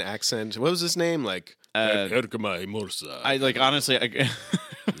Romanian accent. What was his name? Like Erkmai Morsa. I like honestly, I could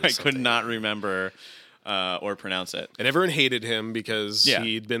something. not remember or pronounce it. And everyone hated him because Yeah.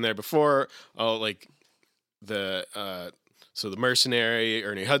 he'd been there before. Oh, like the the mercenary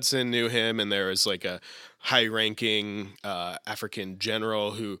Ernie Hudson knew him, and there was like a high-ranking African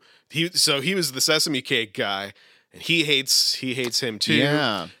general who he was the Sesame Cake guy, and he hates him too.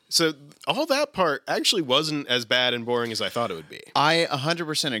 Yeah. So all that part actually wasn't as bad and boring as I thought it would be. I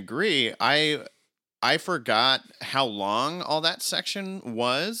 100% agree. I forgot how long all that section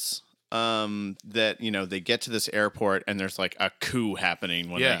was. That they get to this airport and there's like a coup happening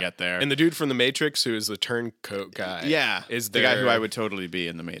when they get there. And the dude from The Matrix, who is the turncoat guy, is the there. guy who I would totally be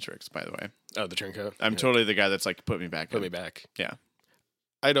in the Matrix. By the way, Oh, the turncoat. I'm totally the guy that's like put me back. Put in. me back. Yeah.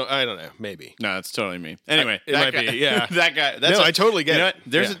 I don't know. Maybe. No, it's totally me. Anyway, It that might guy, be, yeah. that guy. That's No, I totally get you know it. what?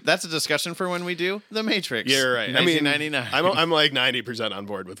 There's Yeah. that's a discussion for when we do The Matrix. Yeah, you're right. I mean, 1999. I'm like 90% on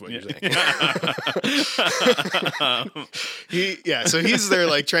board with what you're saying. So he's their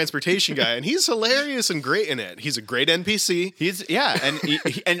like transportation guy, and he's hilarious and great in it. He's a great NPC. And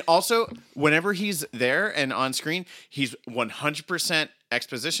and also whenever he's there and on screen, he's 100%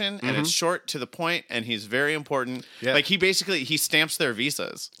 exposition, and it's short to the point, and he's very important. Yeah. Like he stamps their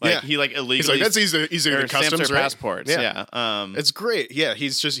visas. Like Yeah. he like illegally. He's like, that's easier or than stamps customs, their right? passports. Yeah. It's great. Yeah, he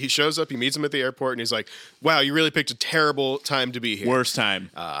shows up, he meets him at the airport, and he's like, "Wow, you really picked a terrible time to be here." Worst time.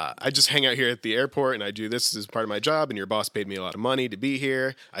 I just hang out here at the airport, and I do this as part of my job, and your boss paid me a lot of money to be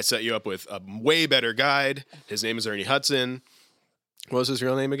here. I set you up with a way better guide. His name is Ernie Hudson. What was his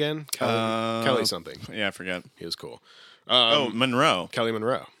real name again? Kelly something. Yeah, I forget. He was cool. Monroe. Kelly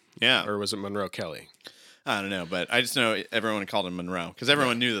Monroe. Yeah. Or was it Monroe Kelly? I don't know, but I just know everyone called him Monroe because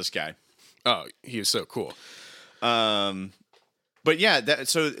everyone knew this guy. Oh, he was so cool. But yeah,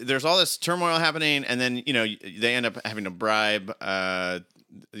 so there's all this turmoil happening, and then they end up having to bribe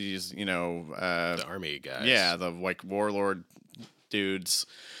these The army guys. yeah, the like warlord dudes,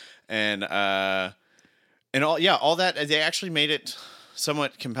 and all that. They actually made it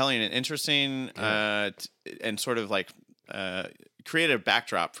somewhat compelling and interesting, and sort of like create a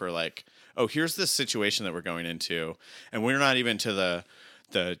backdrop for like, oh, here's this situation that we're going into, and we're not even to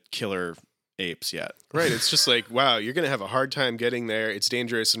the killer apes yet. Right. It's just like, wow, you're going to have a hard time getting there. It's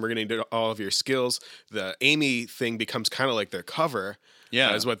dangerous, and we're going to need all of your skills. The Amy thing becomes kind of like their cover.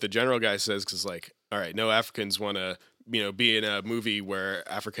 Yeah. Is what the general guy says, because, like, all right, no Africans want to, be in a movie where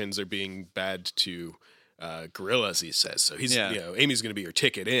Africans are being bad to gorillas, he says. So he's, Amy's going to be your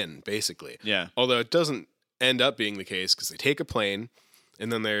ticket in, basically. Yeah. Although it doesn't end up being the case, because they take a plane,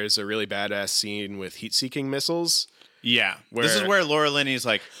 and then there's a really badass scene with heat-seeking missiles. Yeah, Where- this is where Laura Linney's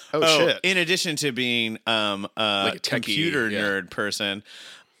like, Oh, shit. in addition to being Like a techie, computer yeah. nerd person,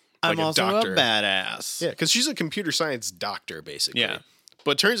 I'm Like a also doctor. a badass. Yeah, because she's a computer science doctor, basically. Yeah.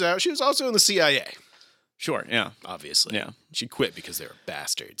 But turns out she was also in the CIA, Sure, yeah. obviously. Yeah. She quit because they were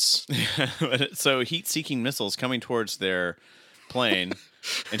bastards. So heat-seeking missiles coming towards their plane,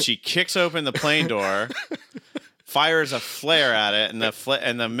 and she kicks open the plane door, fires a flare at it,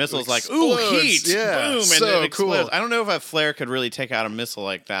 and the missile's like, ooh, Explodes, heat! yeah. Boom, and So it explodes. cool. I don't know if a flare could really take out a missile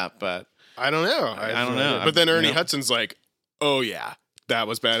like that, but I don't know. I don't know. But then Ernie You know. Hudson's like, oh, yeah, that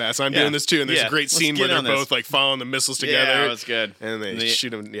was badass. I'm Yeah. doing this too. And there's Yeah. a great Let's scene get where they're on this. both like following the missiles together. yeah, it was good. And they The- shoot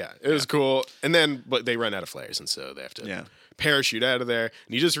them. Yeah, it was cool. And then, but they run out of flares, and so they have to Yeah. parachute out of there.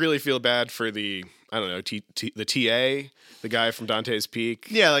 And you just really feel bad for the, I don't know, the TA, the guy from Dante's Peak.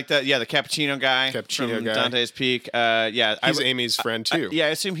 Yeah, like the cappuccino guy Cappuccino from guy. Dante's Peak. He's Amy's friend too. I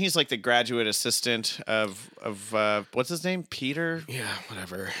assume he's like the graduate assistant of what's his name, Peter. Yeah,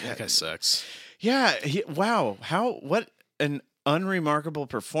 whatever. That guy sucks. Yeah. Wow. What an unremarkable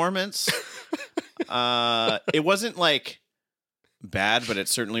performance. It wasn't like bad, but it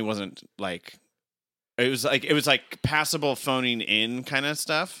certainly wasn't like. It was like passable phoning in kind of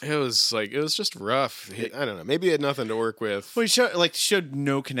stuff. It was just rough. I don't know. Maybe he had nothing to work with. Well, he showed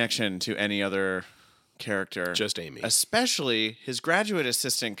no connection to any other character. Just Amy. Especially his graduate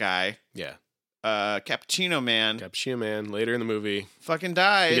assistant guy, Yeah. Cappuccino Man, Cappuccino Man, later in the movie, fucking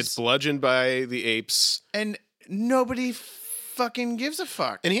dies. he gets bludgeoned by the apes. And nobody fucking gives a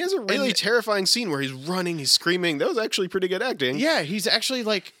fuck. And he has a really And- terrifying scene where he's running, he's screaming. That was actually pretty good acting. Yeah, he's actually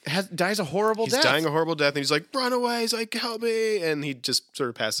like dies a horrible He's death. dying a horrible death, and he's like, run away. He's like, help me. And he just sort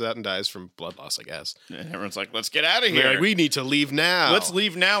of passes out and dies from blood loss, I guess. And everyone's like, let's get out of And they're here. like, we need to leave now. Let's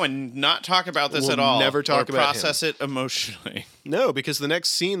leave now and not talk about this We'll at all. never talk or about process it emotionally. No, because the next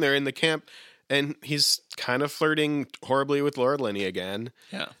scene, they're in the camp, and he's kind of flirting horribly with Laura Linney again.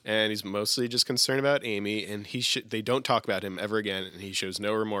 Yeah. And he's mostly just concerned about Amy, and they don't talk about him ever again, and he shows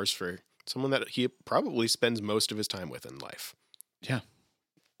no remorse for someone that he probably spends most of his time with in life. Yeah.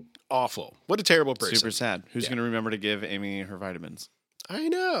 Awful. What a terrible person. Super sad. Who's Yeah. going to remember to give Amy her vitamins? I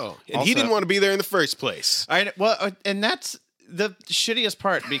know. And Also- he didn't want to be there in the first place. And that's the shittiest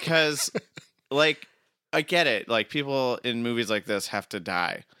part because, like, I get it. Like, people in movies like this have to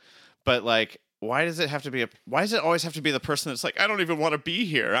die, but like, why does it always have to be the person that's like, I don't even want to be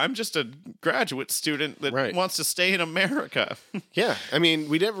here. I'm just a graduate student that Right. wants to stay in America. Yeah. I mean,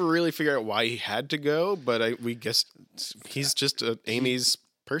 we never really figured out why he had to go, but we guess he's just Amy's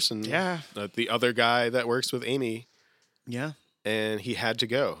person. Yeah. The other guy that works with Amy, Yeah. and he had to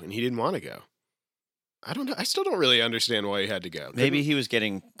go, and he didn't want to go. I don't know. I still don't really understand why he had to go. Maybe he was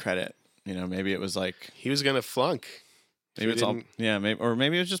getting credit. You know, maybe it was like, He was going to flunk. maybe He it's all, didn't- yeah,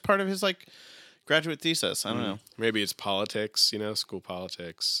 maybe it was just part of his like graduate thesis. I don't know. Maybe it's politics, school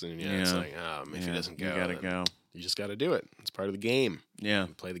politics. And it's Yeah. like, if he doesn't go, you gotta then go. you just got to do it. It's part of the game. Yeah.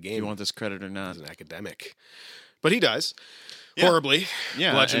 You play the Do game you want this credit or not? as an academic. But he dies. Yeah. Horribly.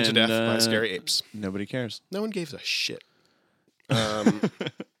 Yeah, Bludgeoned to and, death by scary apes. Nobody cares. No one gave a shit.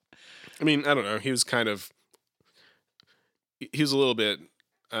 I mean, I don't know. He was a little bit,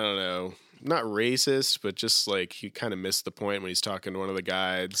 I don't know, not racist, but just like he kind of missed the point when he's talking to one of the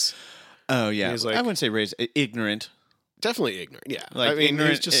guides. Oh yeah, He's like- I wouldn't say raised, ignorant. Definitely ignorant. Yeah. Like I mean,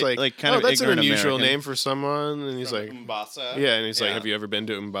 ignorant- he's just kind of that's an ignorant unusual American. name for someone. And he's like, Umbasa. yeah. And he's like, Yeah. have you ever been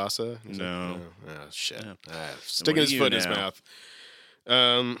to Umbasa? He's No. Like, no. Oh, shit. Yeah. Sticking what his do foot you in his know? mouth.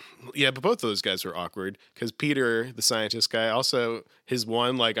 Yeah, but both of those guys were awkward because Peter, the scientist guy, also his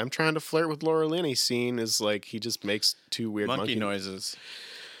one like I'm trying to flirt with Laura Linney scene is like he just makes two weird Monkey noises.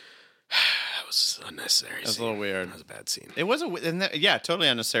 That was unnecessary. That's a little weird. That was a bad scene. It was yeah, totally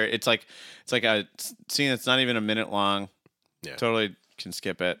unnecessary. It's like a scene that's not even a minute long. Yeah. Totally can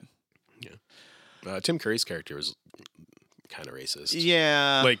skip it. Tim Curry's character was kind of racist.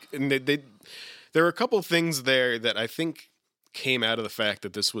 Yeah. Like and there were a couple things there that I think came out of the fact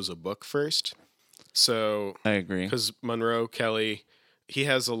that this was a book first. So I agree. because Monroe Kelly, he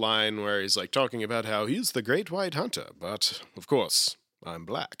has a line where he's like talking about how he's the great white hunter, but of course I'm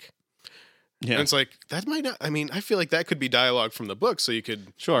black. Yeah. And it's like that might not. I mean, I feel like that could be dialogue from the book, so you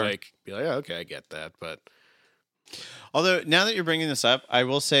could Sure. like be like, yeah, okay, I get that, but Although now that you're bringing this up, I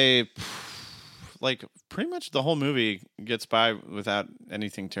will say, like, pretty much the whole movie gets by without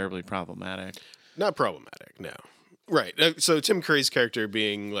anything terribly problematic. not problematic. No, right. So Tim Curry's character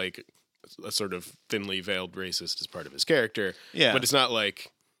being like a sort of thinly veiled racist is part of his character. Yeah. but it's not like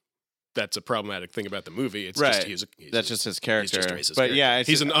that's a problematic thing about the movie. It's Right. just That's just his character. He's just a racist. But character. yeah, it's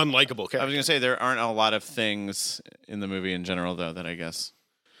he's just- an unlikable character. I was gonna say there aren't a lot of things in the movie in general, though, that I guess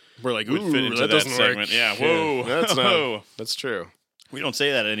We're like, would ooh, fit into that that doesn't work. segment. Yeah, whoa. that's Whoa. not. That's true. we don't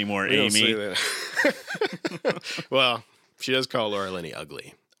say that anymore, We don't Amy. say that. Well, she does call Laura Linney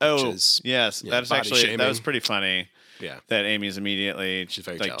ugly. Oh, which is, yes, yeah, that's body actually shaming. that was pretty funny. Yeah. That Amy's immediately She's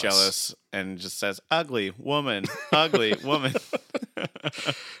very like jealous. and just says, "Ugly woman, ugly woman."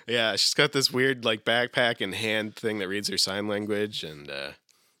 Yeah, she's got this weird like backpack and hand thing that reads her sign language, and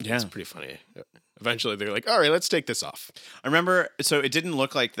it's pretty funny. Eventually, they're like, "All right, let's take this off." I remember. So it didn't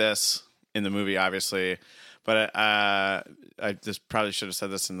look like this in the movie, obviously, but I just probably should have said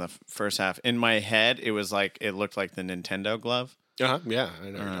this in the first half. In my head, it was like it looked like the Nintendo glove, Yeah, I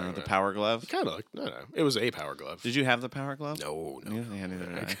know. the Power Glove. Kind of. No. It was a power glove. Did you have the Power Glove? No. Yeah, neither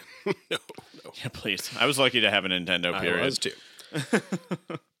did I. no. Yeah, please. I was lucky to have a Nintendo. I Period. was too.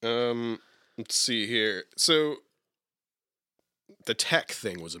 Let's see here. So, the tech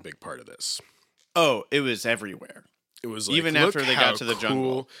thing was a big part of this. Oh, it was everywhere. It was like, Even look after they how got to the cool.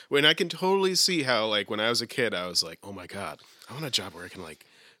 jungle. When I can totally see how, like, when I was a kid, I was like, oh my God, I want a job where I can, like,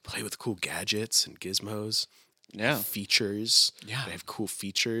 play with cool gadgets and gizmos. Yeah. Features. Yeah. They have cool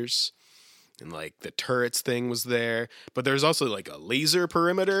features. And, like, the turrets thing was there. But there's also, like, a laser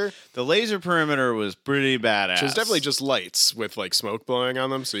perimeter. The laser perimeter was pretty badass. Which was definitely just lights with, like, smoke blowing on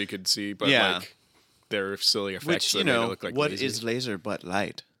them so you could see. But, Yeah. like, there were silly effects which, that you made it know, look like what lasers. is laser but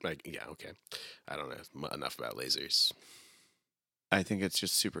light? like, yeah, okay. I don't know enough about lasers. I think it's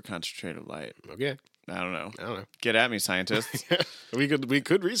just super concentrated light. Okay, I don't know. I don't know. Get at me, scientists. we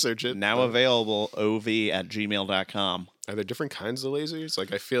could research it. Now available, ov@gmail.com. Are there different kinds of lasers?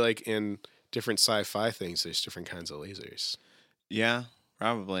 Like, I feel like in different sci-fi things, there's different kinds of lasers. Yeah,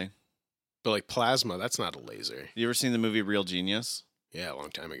 probably. But like plasma, that's not a laser. You ever seen the movie Real Genius? Yeah, a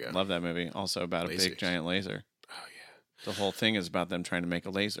long time ago. Love that movie. Also about a big Lasers. giant laser. Oh yeah. The whole thing is about them trying to make a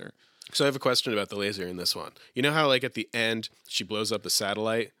laser. So I have a question about the laser in this one. You know how like at the end she blows up the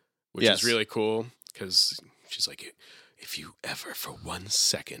satellite, which Yes. is really cool because she's like, if you ever for 1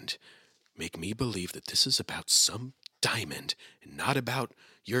 second make me believe that this is about some diamond and not about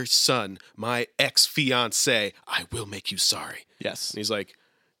your son, my ex-fiance, I will make you sorry. Yes. And he's like,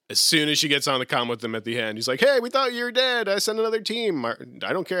 as soon as she gets on the comm with them at the end, he's like, hey, we thought you were dead. I sent another team. I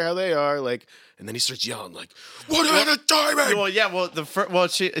don't care how they are. Like, and then he starts yelling like, what about a diamond? Well, yeah. Well,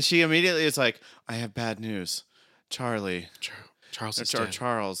 she immediately is like, I have bad news, Charlie. Charles is Or dead.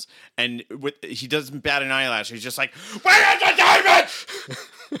 Charles, and he doesn't bat an eyelash. He's just like, "Where is the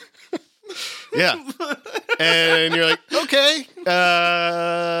diamond?" Yeah. And you're like, okay,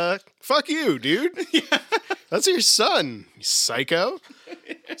 fuck you, dude. That's your son, you psycho.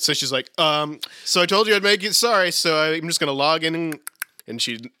 So she's like, so I told you I'd make you sorry, so I'm just going to log in. And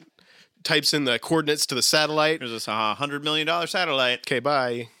she types in the coordinates to the satellite. There's this $100 million satellite. Okay,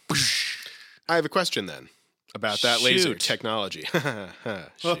 bye. I have a question then about that laser Shoot. technology.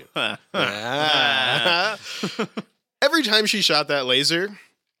 Shoot. Every time she shot that laser,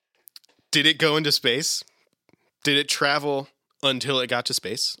 did it go into space? Did it travel until it got to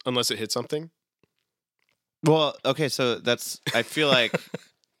space, unless it hit something? Well, okay, so that's. I feel like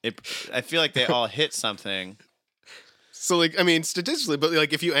I feel like they all hit something. So, like, I mean, statistically, but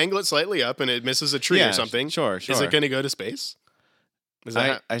like, if you angle it slightly up and it misses a tree Yeah, or something, sure. is it going to go to space? Is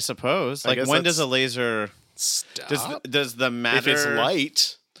that I suppose. I Like, guess when does that's- a laser? stop? Does the matter? If it's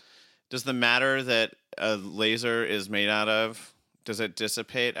light, Does the matter that a laser is made out of? Does it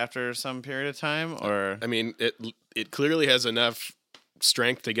dissipate after some period of time, or I mean, it clearly has enough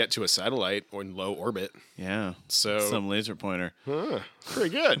strength to get to a satellite or in low orbit. yeah, So some laser pointer? pretty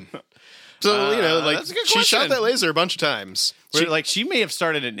good. So you know, like that's a good she shot question. that laser a bunch of times. She may have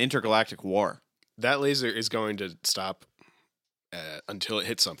started an intergalactic war. That laser is going to stop until it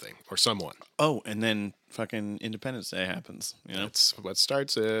hits something or someone. Oh, and then fucking Independence Day happens. You know, That's what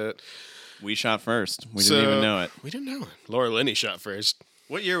starts it. we shot first. We didn't even know it. We didn't know it. Laura Linney shot first.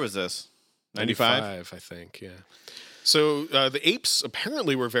 What year was this? 95? 95, I think. Yeah. So the apes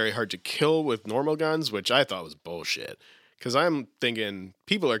apparently were very hard to kill with normal guns, which I thought was bullshit. Because I'm thinking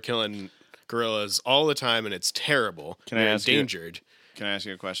people are killing gorillas all the time, and it's terrible. Can I They're ask you- endangered? Can I ask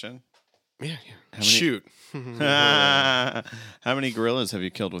you a question? Yeah. many- Shoot. How many gorillas have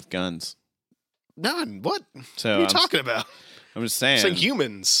you killed with guns? None. What? So What are you talking about? I'm just I'm saying. saying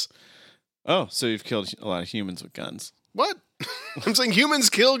humans. Oh, so you've killed a lot of humans with guns. What? I'm saying humans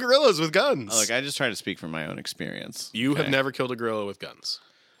kill gorillas with guns. Oh, look, I just try to speak from my own experience. You have okay? never killed a gorilla with guns.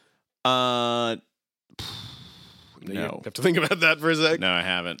 You No. have to think about that for a sec. No, I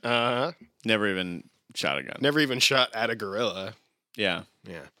haven't. Uh-huh. Never even shot a gun. Never even shot at a gorilla. Yeah.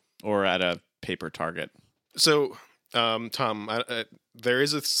 Yeah. Or at a paper target. So, Tom, there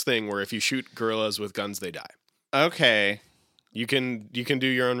is this thing where if you shoot gorillas with guns, they die. Okay. You can do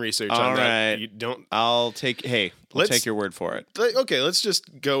your own research All on that. right. You don't. I'll take your word for it. Okay, let's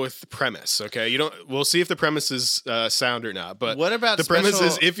just go with the premise. Okay, you don't. We'll see if the premise is sound or not. But What about the premise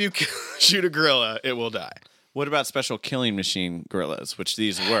special- is if you shoot a gorilla, it will die. What about special killing machine gorillas, which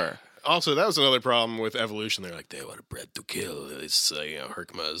these were? Also, that was another problem with evolution. They're like, they were bred to kill. It's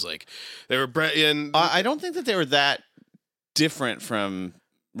Herkimer is like they were bred in. I don't think that they were that different from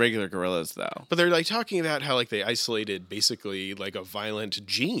regular gorillas, though. But they're like talking about how like they isolated basically like a violent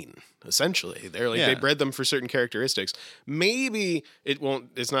gene. Essentially, they're like they Yeah. bred them for certain characteristics. Maybe it won't.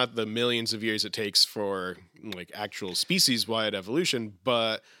 It's not the millions of years it takes for like actual species-wide evolution,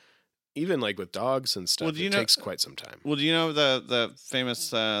 but even like with dogs and stuff, Well, do you it know- takes quite some time. Well, do you know the famous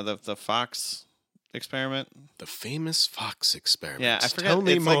the fox experiment? The famous Fox experiment. Yeah, I forgot. Tell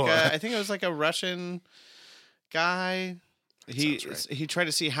me it's more. like I think it was like a Russian guy. sounds right. He tried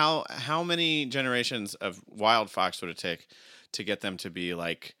to see how many generations of wild fox would it take to get them to be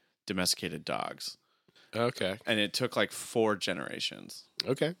like domesticated dogs, Okay. and it took like 4 generations.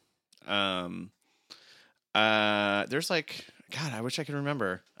 Okay. There's like, God, I wish I could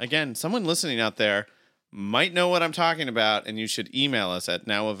remember. Again, someone listening out there might know what I'm talking about, and you should email us at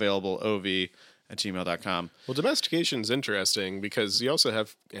nowavailableov@gmail.com. Well, domestication is interesting because you also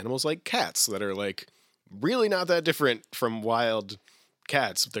have animals like cats that are like really not that different from wild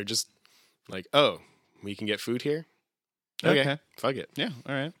cats. They're just like, oh, we can get food here. Okay. Fuck it. Yeah.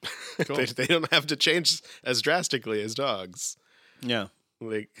 All right. Cool. They don't have to change as drastically as dogs, Yeah.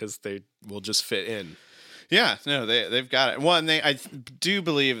 because they will just fit in. Yeah. No, they've got it. One, I do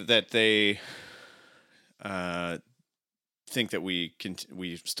believe that they think that we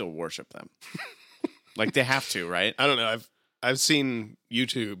still worship them. Like they have to, right? I don't know. I've seen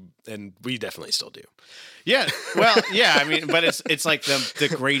YouTube, and we definitely still do. Yeah. Well, yeah. I mean, but it's like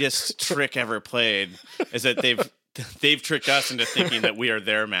the greatest trick ever played is that they've tricked us into thinking that we are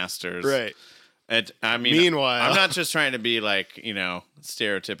their masters. Right. And I mean, Meanwhile, I'm not just trying to be like,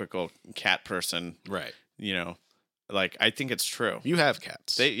 stereotypical cat person. Right. Like I think it's true. You have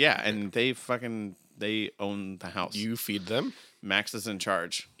cats. And they own the house. You feed them. Max is in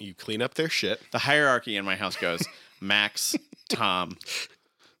charge. You clean up their shit. The hierarchy in my house goes Max, Tom,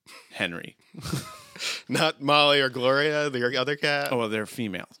 Henry. Not Molly or Gloria, the other cat. Oh, well, they're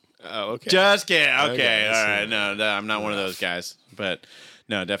females. Oh, okay. Just kidding. Okay, I all see. right. No, I'm not one of those guys. But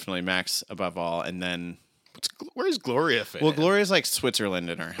no, definitely Max above all. And then, Where's Gloria fit? well, in? Gloria's like Switzerland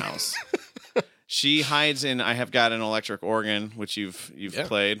in our house. She hides in. I have got an electric organ, which you've Yeah.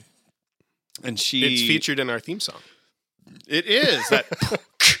 played, and It's featured in our theme song. It is that.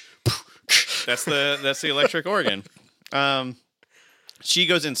 That's the electric organ. She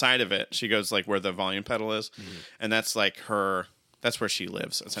goes inside of it. She goes like where the volume pedal is, and that's like her. That's where she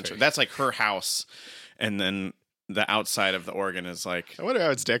lives essentially. Fair. That's like her house, and then the outside of the organ is like. I wonder how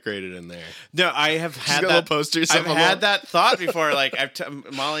it's decorated in there. No, I have had got that. little posters I've up had along. that thought before. Like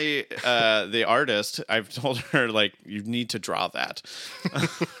Molly, the artist, I've told her like you need to draw that.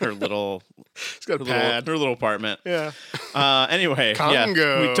 Her little. It's got a pad. Her little apartment. Yeah. Anyway, Congo.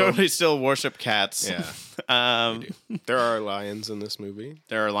 yeah, we totally still worship cats. Yeah. There are lions in this movie.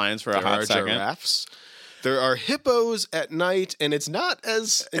 There are lions for a There hot are second. giraffes. There are hippos at night, and it's not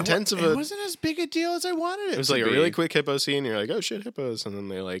as intense of It a. wasn't as big a deal as I wanted it. It was to like be. a really quick hippo scene. You're like, oh shit, hippos, and then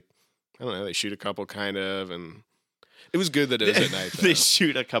they like, I don't know, they shoot a couple kind of, and it was good that it was at night. Though. They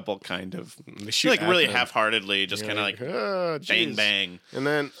shoot a couple kind of. They shoot Like at really them. half-heartedly, just You're kind of like oh, bang jeez." bang. And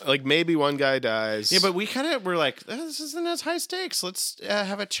then like maybe one guy dies. Yeah, but we kind of were like, this isn't as high stakes. Let's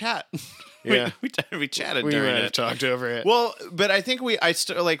have a chat. Yeah. we chatted we during might have it. talked over it. Well, but I think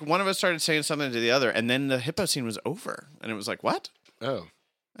like one of us started saying something to the other, and then the hippo scene was over, and it was like, what? oh,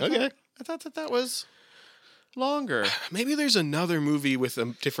 I okay. thought- I thought that was longer. Maybe there's another movie with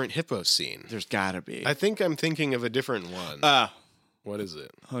a different hippo scene. There's gotta be. I think I'm thinking of a different one. What is it?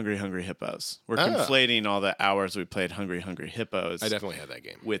 Hungry Hungry Hippos. We're Oh. conflating all the hours we played Hungry Hungry Hippos I definitely had that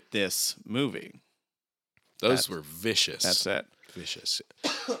game. with this movie. Those were vicious. That's it. Vicious.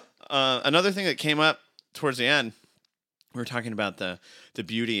 Another thing that came up towards the end, we were talking about the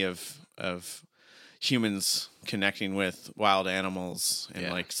beauty of humans connecting with wild animals and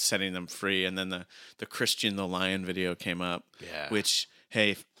Yeah. like setting them free. And then the Christian the Lion video came up, Yeah. which,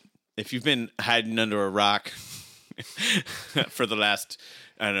 hey, if you've been hiding under a rock for the last,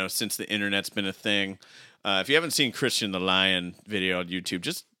 I don't know, since the internet's been a thing, if you haven't seen Christian the Lion video on YouTube,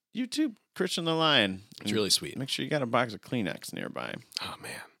 just YouTube Christian the Lion. It's really sweet. Make sure you got a box of Kleenex nearby. Oh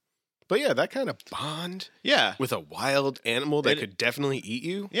man. But yeah, that kind of bond Yeah. with a wild animal that It- could definitely eat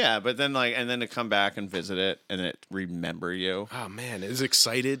you. Yeah, but then and then to come back and visit it and it remember you. Oh man, is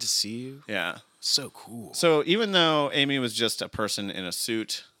excited to see you. Yeah. So cool. So even though Amy was just a person in a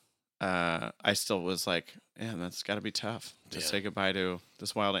suit, I still was like, man, that's got to be tough to Yeah. say goodbye to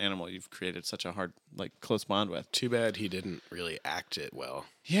this wild animal you've created such a hard, like, close bond with. Too bad he didn't really act it well.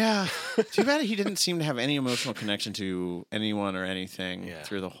 Yeah. Too bad he didn't seem to have any emotional connection to anyone or anything Yeah.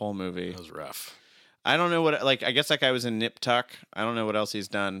 through the whole movie. That was rough. I don't know what, like, I guess that guy was in Nip Tuck. I don't know what else he's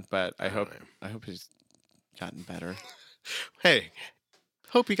done, but I hope he's gotten better. Hey,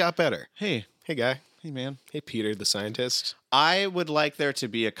 hope he got better. Hey, Hey guy. man. Hey Peter, the scientist. I would like there to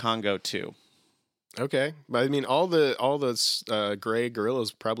be a Congo 2. Okay, but I mean, all the gray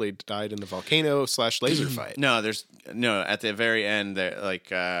gorillas probably died in the volcano / laser fight. No, at the very end,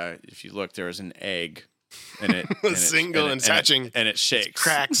 if you look, there is an egg, and it A single and hatching and it shakes,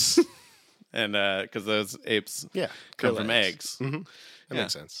 cracks. and because those apes Yeah, come gorilla from eggs. That Yeah.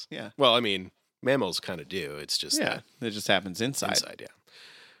 makes sense. Yeah, Well, I mean, mammals kind of do. It's just yeah, it just happens the inside. inside.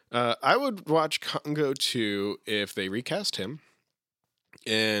 Yeah. I would watch Congo 2 if they recast him,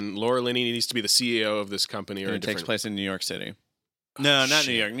 and Laura Linney needs to be the CEO of this company, or And a it takes different. place in New York City. No, not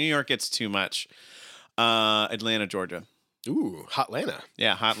New shit. York. New York gets too much. Atlanta, Georgia. Ooh, Hotlanta.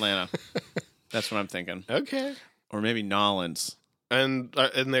 Yeah, Hot Atlanta. That's what I'm thinking, Okay. or maybe Nolans. And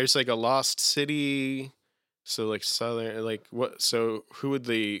there's like a lost city, so like southern, like what? So who would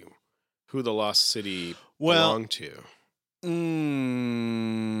the lost city Well, belong to?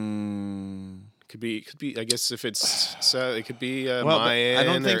 Could be. I guess if it's so, it could be Well, but Mayan I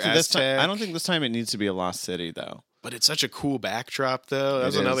don't think or this time. Aztec. I don't think this time it needs to be a lost city, though. But it's such a cool backdrop, though.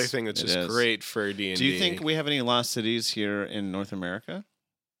 That's It another is. thing that's It just is. great for D&D. Do you think we have any lost cities here in North America?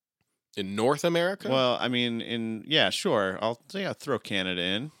 in North America? Well, I mean, sure. I'll throw Canada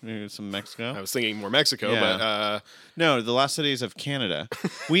in, maybe some Mexico. I was thinking more Mexico, Yeah. but No, the lost cities of Canada.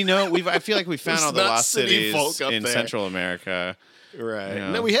 We know. I feel like we found There's all the not lost city cities folk up in there. Central America. right.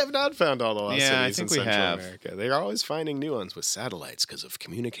 Yeah. No, we have not found all the lost Yeah, I cities think in we Central have. America. They're always finding new ones with satellites because of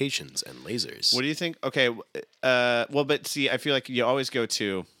communications and lasers. What do you think? Okay, well, but see, I feel like you always go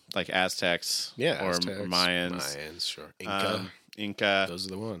to like Aztecs, yeah, or Aztecs, Mayans, sure. Inca. Inca. Those are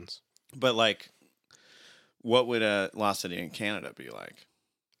the ones. But like, what would a lost city in Canada be like?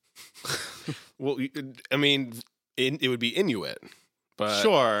 Well, I mean, it would be Inuit, but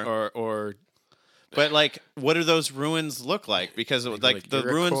Sure. or But like, what do those ruins look like? Because like the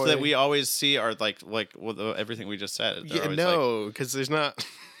ruins that Iroquois. we always see are like everything we just said. They're yeah, always no, because there's not.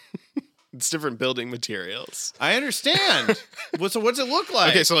 It's different building materials. I understand. So what's it look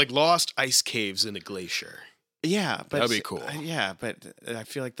like? Okay, so like lost ice caves in a glacier. yeah, but That'd be cool. Yeah, but I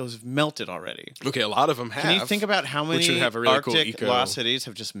feel like those have melted already. Okay, a lot of them have. Can you think about how which many would have a really cool Arctic eco- lost cities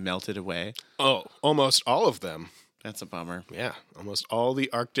have just melted away? Oh, almost all of them. That's a bummer. Yeah, almost all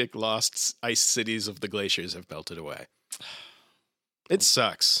the Arctic lost ice cities of the glaciers have melted away. It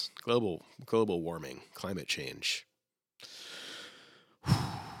sucks. Global warming, climate change.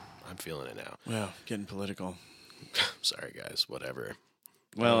 I'm feeling it now. Well, getting political. Sorry, guys. Whatever.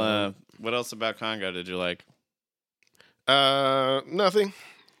 Well, what else about Congo did you like? Nothing.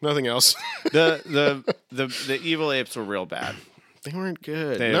 Nothing else. The evil apes were real bad. They weren't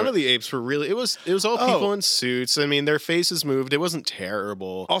good. They None were- of the apes were really. It was all people in suits. I mean, their faces moved. It wasn't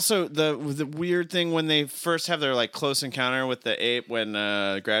terrible. Also, the weird thing when they first have their like close encounter with the ape, when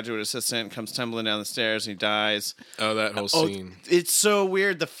graduate assistant comes tumbling down the stairs and he dies. Oh, that whole scene. It's so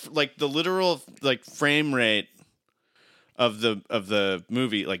weird. The literal like frame rate of the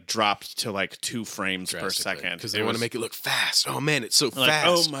movie like dropped to like 2 frames per second because they want to make it look fast. Oh man, it's so like,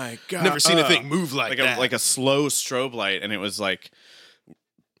 fast. oh my god, Never seen a thing move like that. like a slow strobe light, and it was like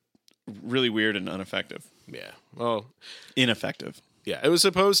really weird and ineffective. Yeah. Well, Ineffective. yeah. It was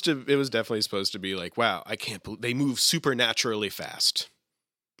definitely supposed to be like, wow, I can't believe they move supernaturally fast.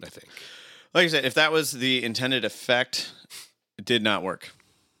 I think. Like I said, if that was the intended effect, it did not work.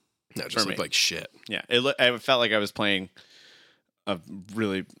 No, it just For looked me. like shit. Yeah, I felt like I was playing a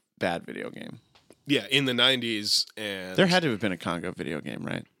really bad video game. Yeah, in the 90s, and There had to have been a Congo video game,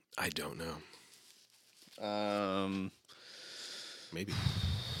 right? I don't know. Maybe.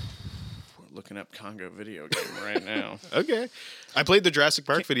 We're looking up Congo video game right now. Okay. I played the Jurassic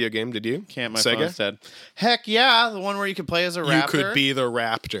Park video game. Did you? Can't my Sega? phone said. Heck yeah, the one where you could play as a raptor. You could be the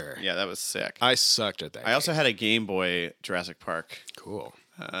raptor. Yeah, that was sick. I sucked at that. I also had a Game Boy Jurassic Park cool.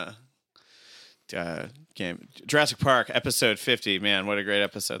 game. Jurassic Park episode 50. Man, what a great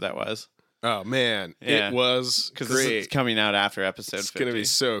episode that was. Oh man, Yeah. it was Because this great. is coming out after episode It's 50. gonna be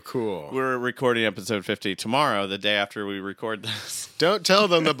so cool. We're recording episode 50 tomorrow, the day after we record this. Don't tell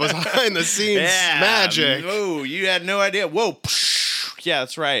them the behind the scenes magic. Oh, you had no idea. Whoa. Yeah,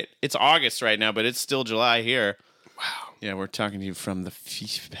 that's right. It's August right now, but it's still July here. Wow. Yeah, we're talking to you from the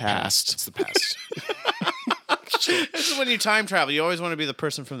past. It's the past. This is when you time travel. You always want to be the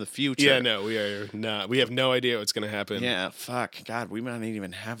person from the future. Yeah, no, we are not. We have no idea what's gonna happen. Yeah, fuck. God, we might not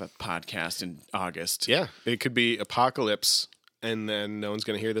even have a podcast in August. Yeah, it could be apocalypse, and then no one's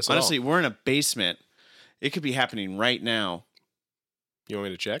gonna hear this. Honestly, at all. we're in a basement. It could be happening right now. You want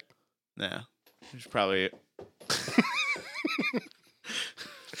me to check? Nah. It's probably.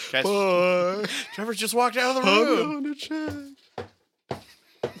 Guys, Boy, Trevor just walked out of the I'm room. going to check.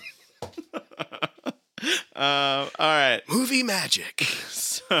 All right. Movie magic.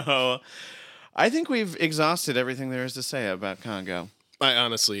 So I think we've exhausted everything there is to say about Congo. I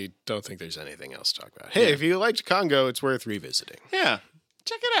honestly don't think there's anything else to talk about. Hey, if you liked Congo, it's worth revisiting. Yeah.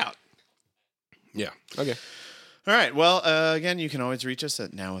 Check it out. Yeah. Okay. All right. Well, again, you can always reach us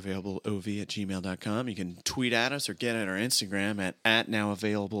at nowavailableov@gmail.com. You can tweet at us or get at our Instagram at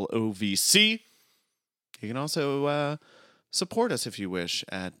nowavailableovc. You can also support us if you wish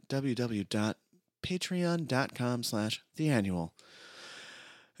at www.patreon.com/theannual.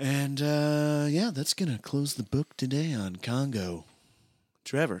 And yeah, that's going to close the book today on Congo.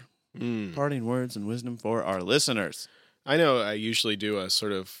 Trevor, parting words and wisdom for our listeners. I know I usually do a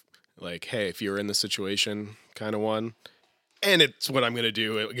sort of like, hey, if you're in the situation kind of one, and it's what I'm going to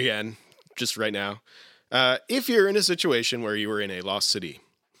do again, just right now. If you're in a situation where you were in a lost city,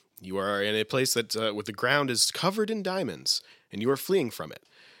 You are in a place that with the ground is covered in diamonds, and you are fleeing from it.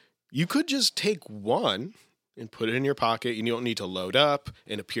 You could just take one and put it in your pocket. You don't need to load up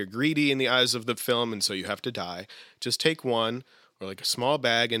and appear greedy in the eyes of the film, and so you have to die. Just take one, or like a small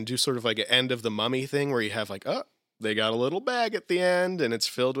bag, and do sort of like an End of the Mummy thing where you have like, oh, they got a little bag at the end, and it's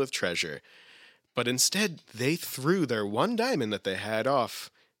filled with treasure. But instead, they threw their one diamond that they had off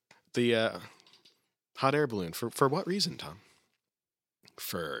the hot air balloon. For what reason, Tom?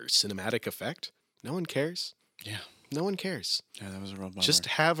 For cinematic effect? No one cares. Yeah. No one cares. Yeah, that was a real bummer. Just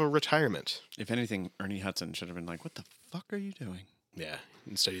have a retirement. If anything, Ernie Hudson should have been like, what the fuck are you doing? Yeah.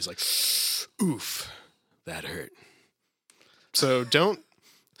 Instead, he's like, oof, that hurt. So don't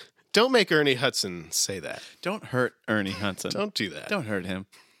make Ernie Hudson say that. Don't hurt Ernie Hudson. Don't do that. Don't hurt him.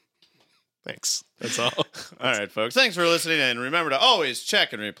 Thanks. That's all. All right, folks. Thanks for listening, and remember to always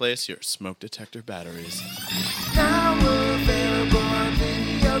check and replace your smoke detector batteries. Now available on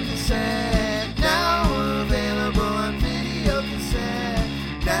video cassette. Now available on video cassette.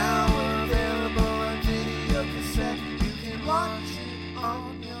 Now available on video cassette. You can watch it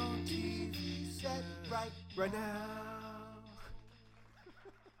on your TV set right now.